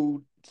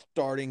true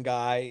starting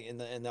guy in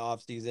the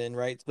offseason,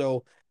 right?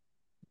 So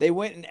they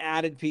went and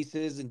added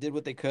pieces and did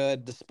what they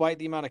could. Despite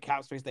the amount of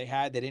cap space they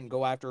had, they didn't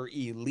go after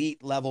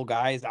elite level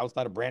guys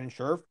outside of Brandon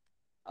Scherf,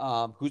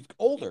 who's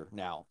older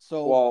now.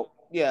 So well,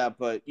 yeah,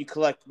 but you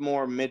collect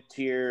more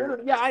mid-tier.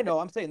 Yeah, I know.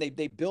 I'm saying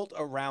they built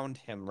around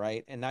him,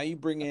 right? And now you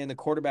bring in the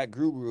quarterback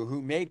guru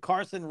who made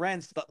Carson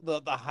Wentz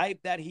the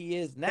hype that he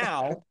is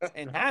now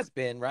and has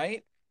been,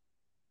 right?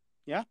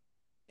 Yeah.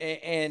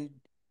 And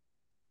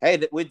hey,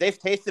 they've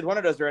tasted one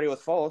of those already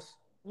with Foles.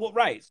 Well,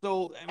 right.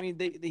 So I mean,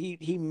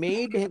 he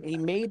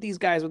made these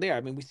guys what they are.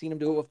 I mean, we've seen him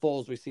do it with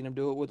Foles. We've seen him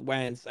do it with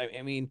Wentz.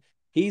 I mean,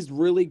 he's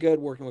really good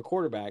working with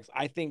quarterbacks.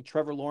 I think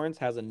Trevor Lawrence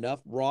has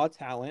enough raw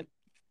talent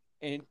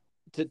and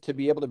to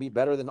be able to be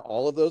better than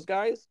all of those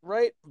guys,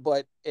 right?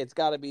 But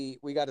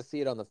we got to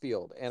see it on the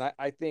field. And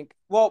I think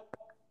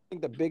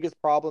the biggest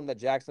problem that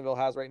Jacksonville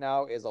has right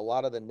now is a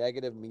lot of the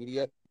negative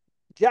media.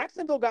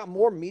 Jacksonville got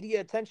more media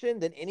attention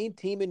than any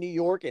team in New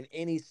York in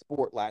any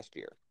sport last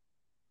year.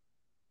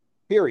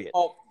 Period.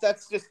 Oh,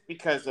 that's just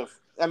because of,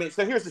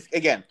 so here's this,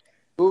 again,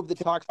 Move the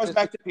Goes toxicity.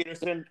 back to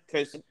Peterson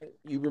because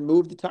You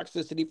remove the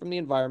toxicity from the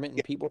environment,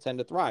 and people tend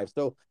to thrive.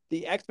 So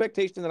the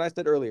expectation that I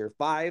said earlier,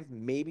 5,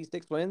 maybe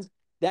 6 wins,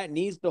 that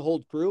needs to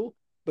hold true.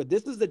 But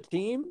this is a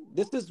team.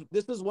 This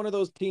is one of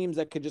those teams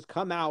that could just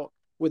come out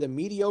with a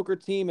mediocre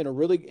team and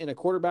a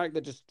quarterback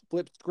that just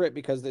flips script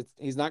because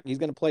he's going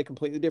to play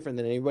completely different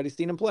than anybody's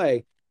seen him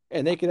play,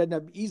 and they could end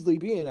up easily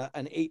being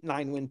an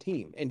 8-9 win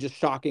team and just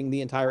shocking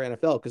the entire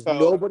NFL because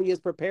nobody is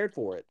prepared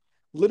for it.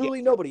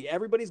 Literally nobody.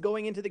 Everybody's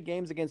going into the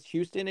games against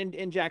Houston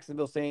and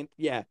Jacksonville saying,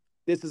 yeah,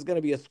 this is going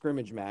to be a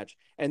scrimmage match,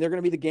 and they're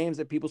going to be the games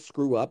that people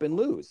screw up and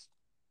lose.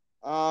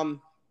 So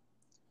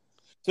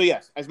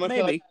yes, as much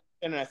as Maybe.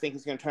 and I think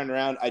he's going to turn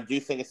around, I do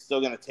think it's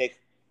still going to take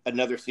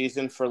another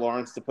season for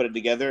Lawrence to put it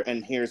together,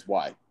 and here's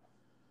why.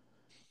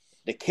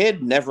 The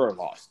kid never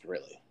lost,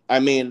 really. I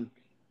mean,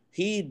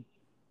 he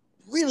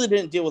really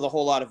didn't deal with a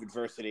whole lot of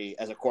adversity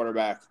as a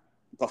quarterback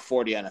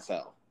before the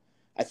NFL.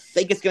 I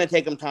think it's going to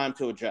take him time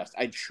to adjust.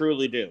 I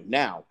truly do.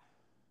 Now,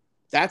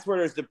 that's where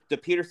there's the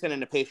Peterson and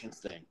the patience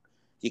thing.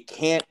 You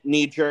can't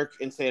knee-jerk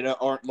and say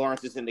that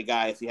Lawrence isn't the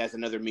guy if he has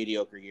another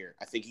mediocre year.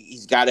 I think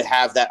he's got to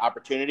have that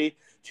opportunity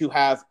to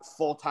have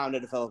full time to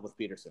develop with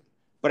Peterson.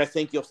 But I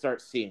think you'll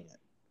start seeing it.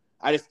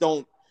 I just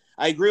don't –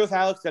 I agree with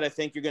Alex that I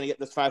think you're going to get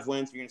those 5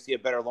 wins. You're going to see a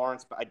better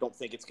Lawrence, but I don't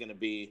think it's going to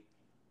be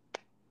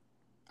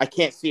 – I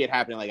can't see it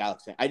happening like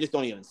Alex said. I just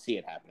don't even see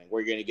it happening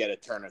where you're going to get a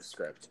turn of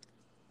script.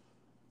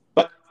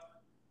 But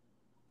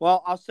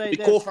Well, I'll say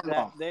this, cool from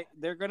that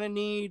they're going to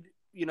need,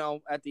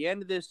 at the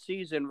end of this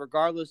season,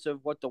 regardless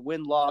of what the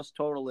win-loss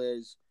total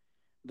is,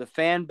 the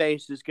fan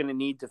base is going to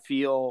need to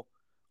feel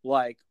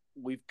like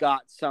we've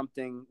got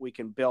something we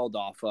can build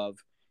off of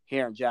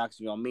here in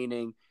Jacksonville,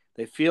 meaning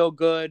they feel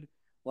good,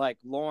 like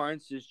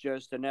Lawrence is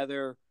just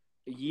another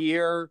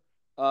year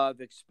of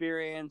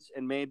experience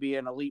and maybe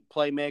an elite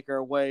playmaker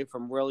away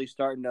from really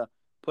starting to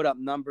put up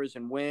numbers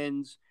and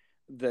wins.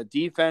 The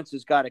defense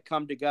has got to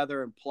come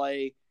together and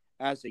play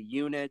as a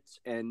unit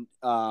and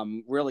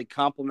really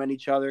complement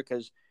each other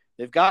because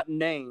they've got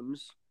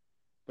names,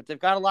 but they've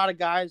got a lot of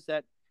guys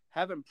that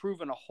haven't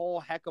proven a whole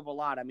heck of a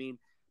lot. I mean,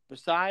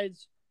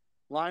 besides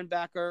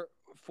linebacker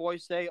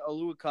Foyce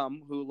Oluokun,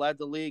 who led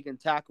the league in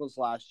tackles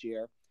last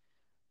year,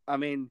 I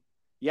mean,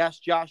 yes,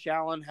 Josh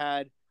Allen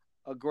had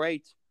a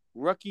great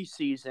rookie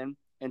season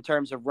in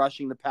terms of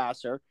rushing the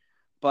passer,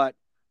 but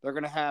they're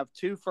going to have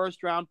 2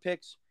 first-round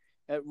picks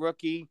at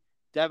rookie,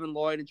 Devin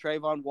Lloyd and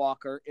Trayvon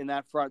Walker in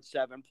that front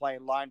 7 playing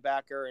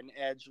linebacker and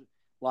edge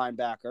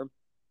linebacker.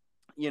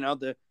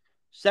 The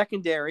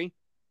secondary,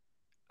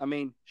 I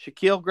mean,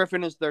 Shaquille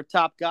Griffin is their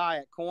top guy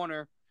at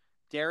corner.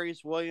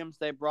 Darius Williams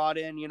they brought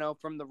in,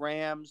 from the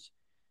Rams.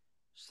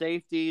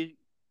 Safety,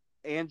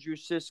 Andrew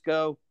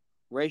Sisko,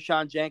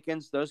 Rayshawn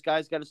Jenkins. Those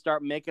guys got to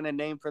start making a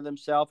name for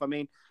themselves. I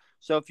mean,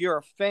 so if you're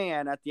a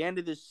fan at the end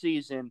of this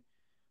season,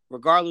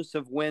 regardless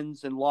of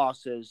wins and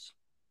losses,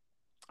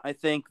 I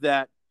think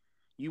that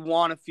you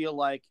want to feel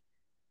like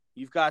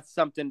you've got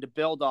something to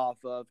build off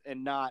of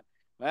and not,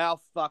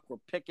 well, fuck, we're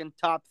picking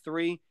top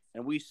 3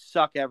 and we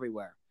suck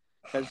everywhere.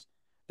 Because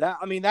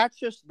that's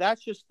just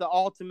the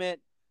ultimate.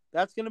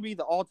 That's going to be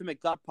the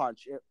ultimate gut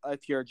punch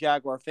if you're a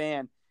Jaguar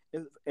fan,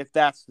 if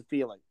that's the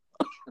feeling.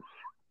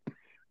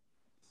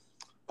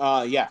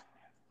 Yeah.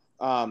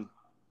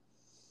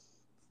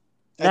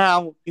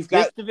 Now you've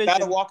got division,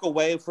 to walk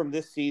away from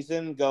this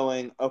season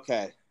going,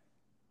 okay,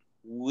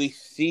 we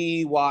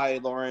see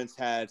why Lawrence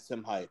had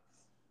some hype.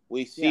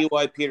 We see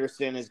why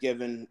Peterson is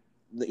given,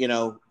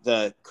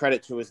 the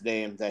credit to his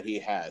name that he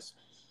has.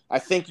 I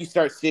think you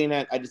start seeing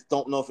that. I just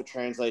don't know if it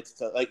translates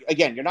to,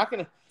 again, you're not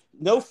going to,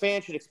 no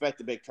fan should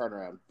expect a big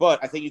turnaround, but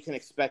I think you can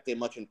expect a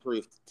much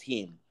improved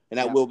team, and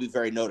that will be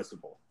very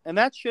noticeable. And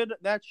that should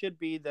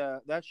be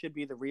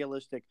the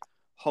realistic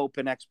hope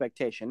and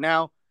expectation.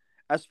 Now,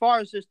 as far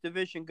as this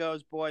division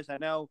goes, boys, I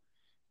know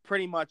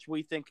pretty much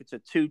we think it's a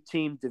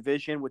 2-team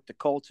division with the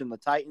Colts and the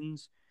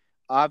Titans.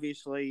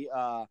 Obviously,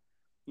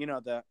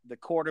 the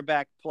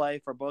quarterback play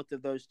for both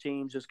of those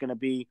teams is going to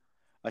be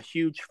a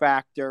huge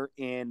factor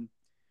in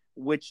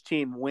which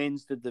team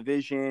wins the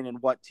division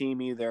and what team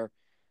either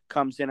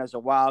comes in as a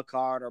wild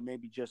card or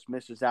maybe just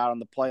misses out on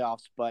the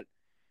playoffs. But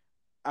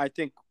I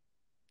think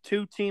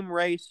 2-team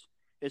race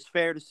is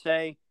fair to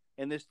say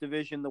in this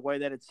division, the way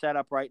that it's set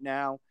up right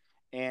now.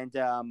 And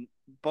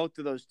both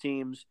of those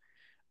teams,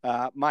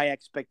 my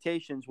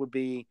expectations would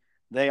be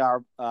they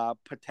are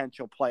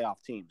potential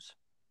playoff teams.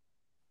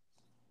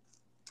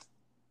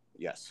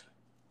 Yes.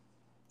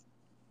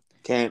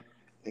 I can't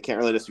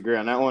really disagree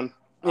on that one.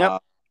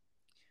 Yep.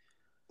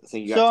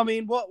 I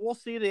mean, we'll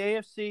see the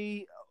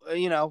AFC.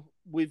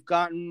 We've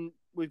gotten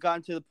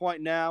to the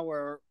point now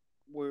where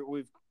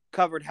we've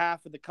covered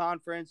half of the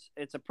conference.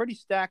 It's a pretty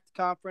stacked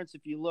conference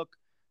if you look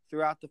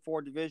throughout the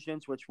 4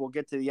 divisions, which we'll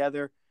get to the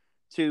other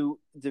 2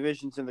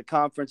 divisions in the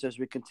conference as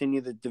we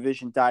continue the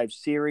Division Dive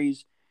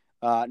series.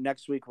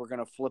 Next week, we're going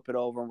to flip it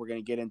over and we're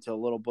going to get into a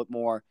little bit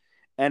more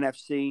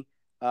NFC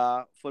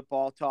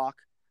football talk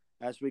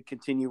as we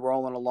continue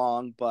rolling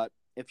along. But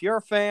if you're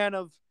a fan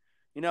of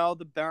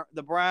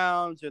the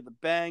Browns or the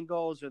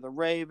Bengals or the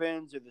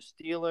Ravens or the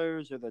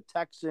Steelers or the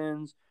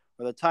Texans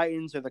or the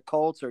Titans or the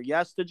Colts or,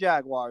 yes, the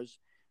Jaguars.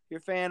 If you're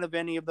a fan of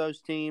any of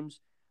those teams,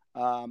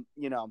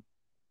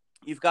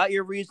 you've got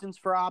your reasons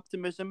for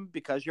optimism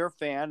because you're a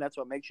fan. That's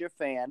what makes you a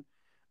fan.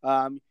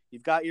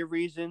 You've got your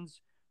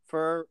reasons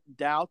for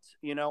doubt,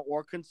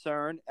 or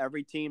concern.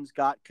 Every team's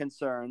got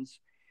concerns.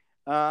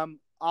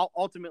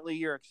 Ultimately,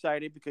 you're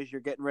excited because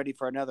you're getting ready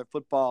for another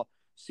football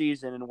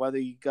season, and whether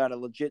you got a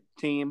legit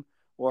team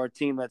or a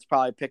team that's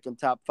probably picking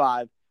top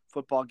 5,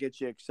 football gets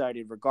you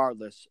excited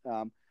regardless.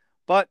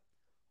 But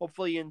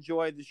hopefully you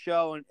enjoy the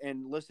show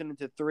and listening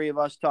to three of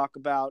us talk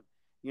about,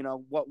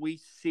 what we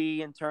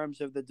see in terms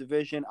of the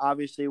division.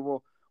 Obviously,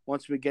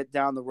 once we get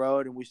down the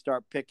road and we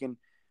start picking,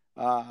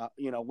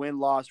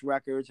 win-loss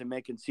records and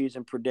making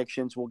season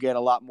predictions, we'll get a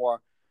lot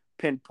more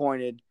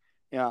pinpointed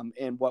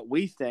in what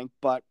we think.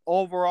 But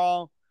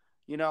overall,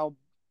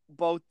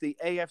 both the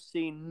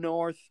AFC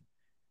North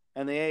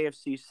and the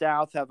AFC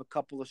South have a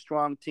couple of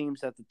strong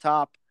teams at the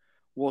top.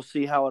 We'll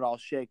see how it all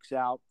shakes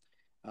out.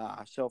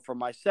 So for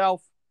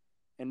myself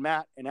and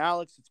Matt and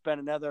Alex, it's been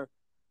another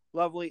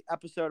lovely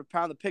episode of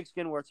Pound the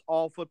Pigskin where it's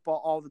all football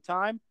all the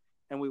time,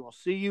 and we will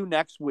see you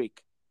next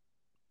week.